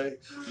thing to say,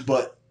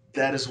 but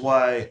that is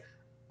why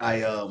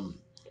I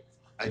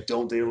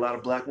don't date a lot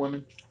of black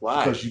women.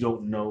 Why? Because you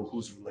don't know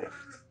who's related.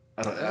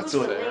 I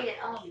feel like,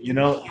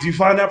 do you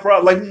find that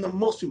problem? Like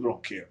most people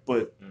don't care,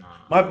 but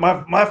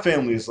my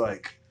family is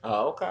like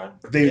Oh, okay.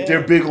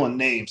 They're big on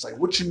names. Like,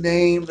 what's your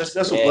name? That's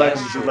what black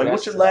people do. Like,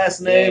 what's your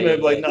last name?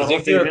 And like, no,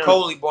 if you're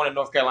Coley born in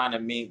North Carolina,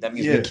 that means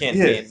we can't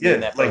be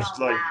in that place. I've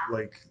seen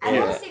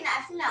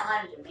that a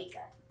lot in Jamaica.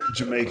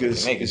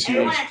 Jamaica's huge.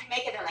 Everyone in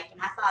Jamaica, they're like,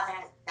 my father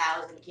has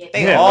 1,000 kids.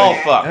 They all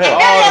fuck.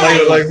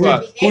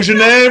 Who's your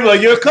name?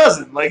 Like, your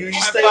cousin. Like, you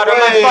stay away.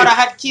 My father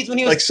had kids when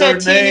he was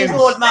 13 years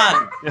old,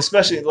 man.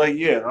 Especially, like,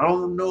 I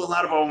don't know a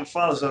lot about my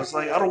father, so it's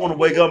like, I don't want to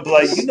wake up and be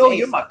like,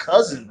 you're my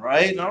cousin,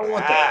 right? And I don't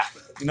want that.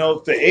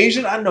 If they're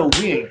Asian, I know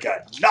we ain't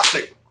got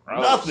nothing.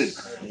 Nothing.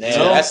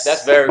 Yeah,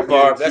 that's very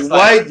far. That's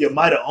white, you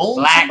might have owned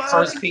black somebody.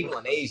 first people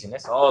and Asian.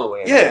 That's all the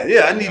way.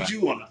 Yeah. I need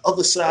you on the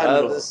other side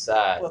of the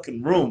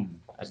fucking room.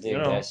 I dig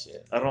that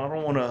shit. I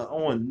don't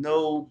want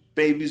no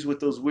babies with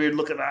those weird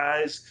looking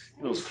eyes,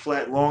 those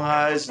flat long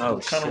eyes, kind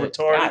of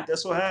retarded. God.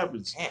 That's what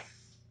happens.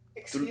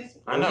 Excuse me.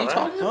 I know,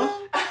 right?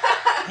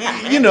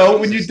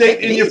 When you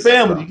date in your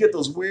family, you get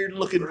those weird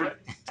looking.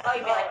 Oh,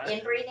 you mean like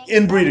inbreeding?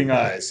 Inbreeding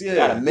eyes, yeah.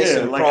 Gotta miss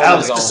like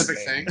Alex. Specific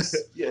things.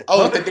 Yeah.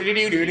 Oh, yeah.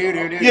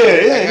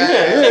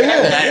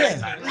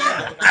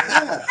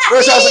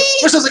 First I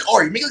was like,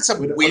 oh, you're making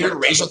some weird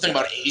racial thing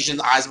about Asian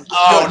eyes.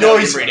 Oh, you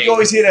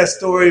always hear that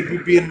story of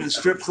you being in a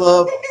strip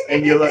club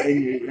and you're like,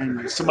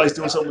 and somebody's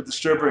doing something with the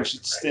stripper and she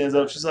stands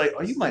up. She's like,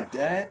 "Are you my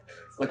dad?"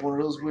 Like one of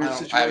those weird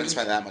situations. I haven't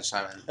spent that much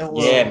time in it.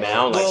 Yeah, man, I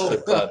don't like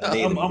strip club.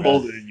 I'm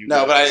older than you.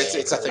 No, but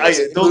it's nothing.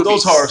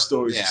 Those horror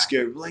stories are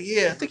scary. Like,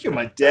 I think you're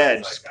my dad.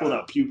 Just pulling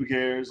out pubic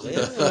hairs.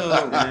 I've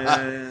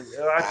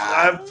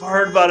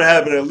heard about it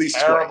happen at least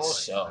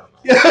twice. Show.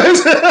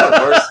 That's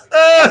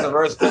the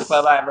worst strip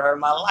club I ever heard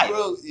in my life.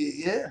 Bro,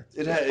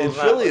 in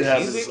Philly it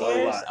happens a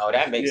lot. Oh,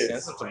 that makes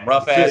sense. Some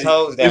rough ass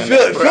hoes down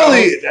there.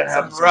 Philly, that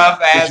happens. Some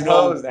rough ass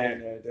hoes down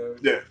there,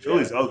 dude. Yeah,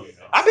 Philly's ugly.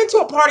 I've been to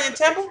a party in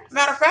Temple,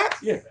 matter of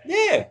fact. Yeah.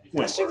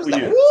 That shit was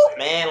like,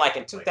 man, like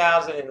in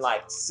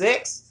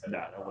 2006. Nah,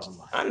 that wasn't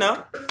mine. I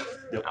know.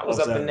 Yep, I was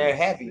up in there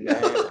happy, man.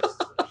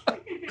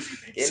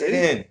 Getting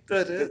in.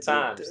 Good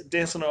times.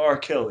 Dancing to R.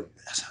 Kelly.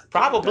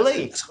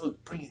 Probably. That's how we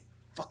bring it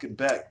fucking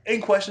back. Any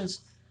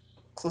questions?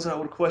 Close it out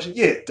with a question.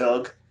 Yeah,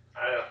 Doug.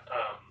 I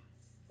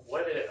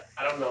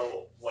don't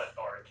know what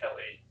R.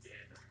 Kelly did.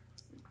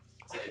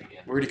 Say it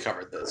again. We already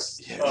covered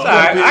this. Yeah.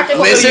 Sorry, I can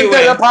listen to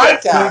the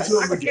podcast.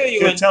 I can kill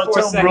you in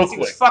 4 seconds. He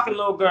was fucking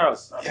little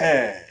girls.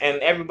 Yeah. And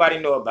everybody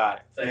knew about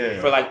it. Yeah.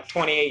 For like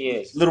 28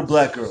 years. Little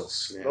black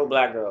girls. Little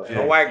black girls. Yeah.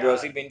 No white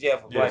girls. He been in jail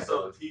for black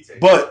girls.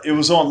 But it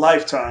was on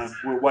Lifetime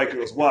where white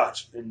girls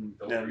watch, and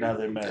now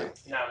they're married.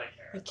 Now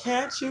they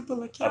care.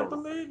 I can't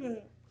believe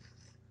it.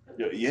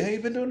 Yeah,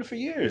 he's been doing it for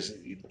years.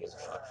 We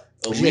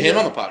should get him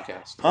on the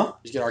podcast. Huh?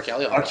 You should get R.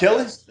 Kelly on R.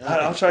 Kelly?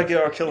 I'll try to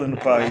get R. Kelly in the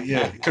podcast.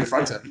 Yeah.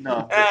 Confront him.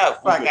 No. Oh,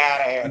 fuck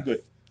out of here.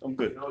 I'm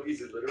good. No,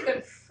 he's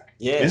illiterate.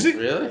 Yeah. Is he?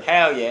 Really?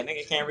 Hell yeah.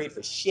 Nigga can't read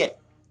for shit.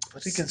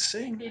 But he can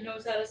sing. He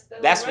knows how to spell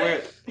That's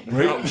right.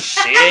 where. Oh,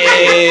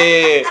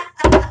 shit.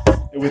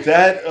 And with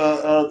that,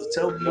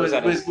 tell me What's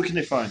that where can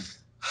they find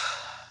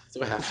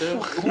Do I have to?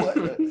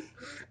 What?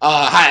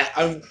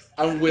 Hi,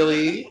 I'm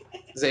Willie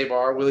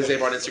Zabar. Willie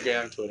Zabar on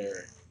Instagram,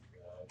 Twitter.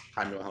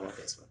 Hi, Mil, how about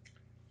this?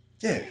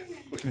 Yeah.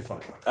 Where can they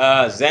find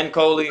Zen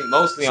Coley,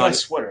 mostly it's on. nice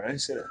sweater. I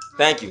didn't say that.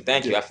 Thank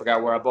you. I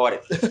forgot where I bought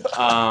it.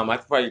 I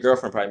probably your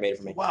girlfriend probably made it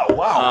for me.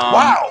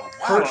 Wow.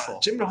 Hurtful.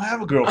 Jimmy don't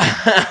have a girlfriend.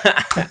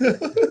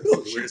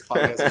 Weirdest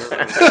podcast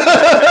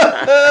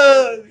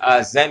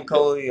ever. Zen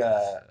Coley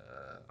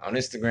on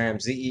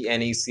Instagram,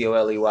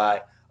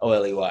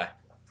 ZENECOLEYOLEY.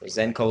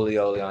 Zen Coley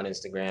on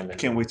Instagram. I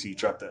can't wait till you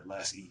drop that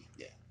last E.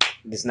 Yeah.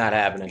 It's not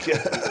happening.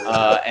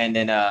 And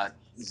then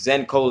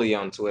Zen Coley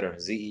on Twitter,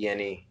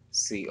 ZENECOLEY.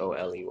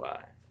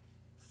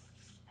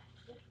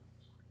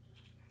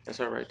 That's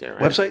her right there,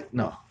 right? Website?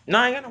 No. No,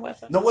 I ain't got no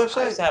website. No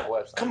website? I just have a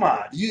website. Come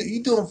on.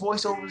 You doing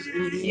voiceovers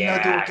and you Yeah,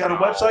 not doing got a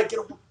website? Get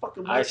a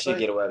fucking website. I should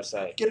get a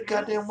website. Get a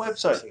goddamn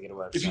website.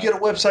 Website. If you get a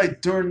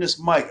website during this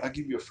mic, I'll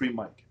give you a free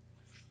mic.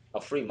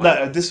 A free mic?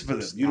 No, this is for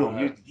them. You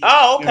don't.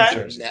 Oh,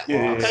 okay. Yeah, I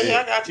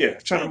got you. Yeah,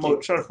 try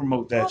to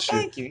promote that shit.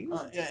 Thank you.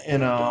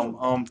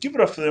 And give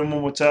it up for them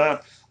one more time.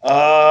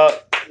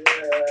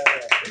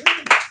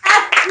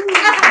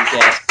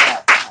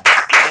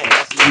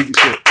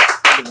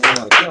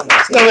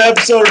 Another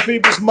episode of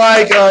People's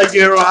Mic. You can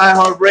hear on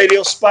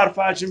iHeartRadio,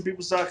 Spotify,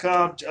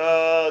 JimPeoples.com,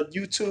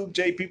 YouTube,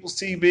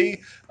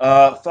 JPeoplesTV,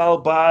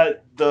 followed by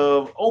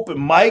the open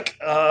mic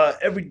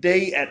every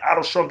day at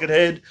Otto Shrunken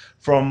Head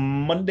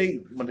from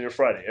Monday to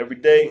Friday, every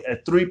day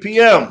at 3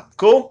 p.m.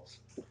 Cool?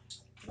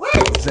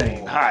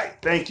 Zane, hi.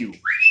 Thank you.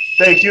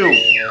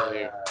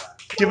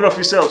 Give it up for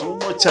yourselves one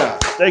more time.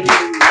 Thank you.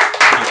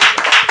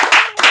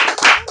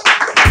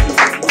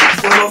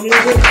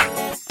 Music?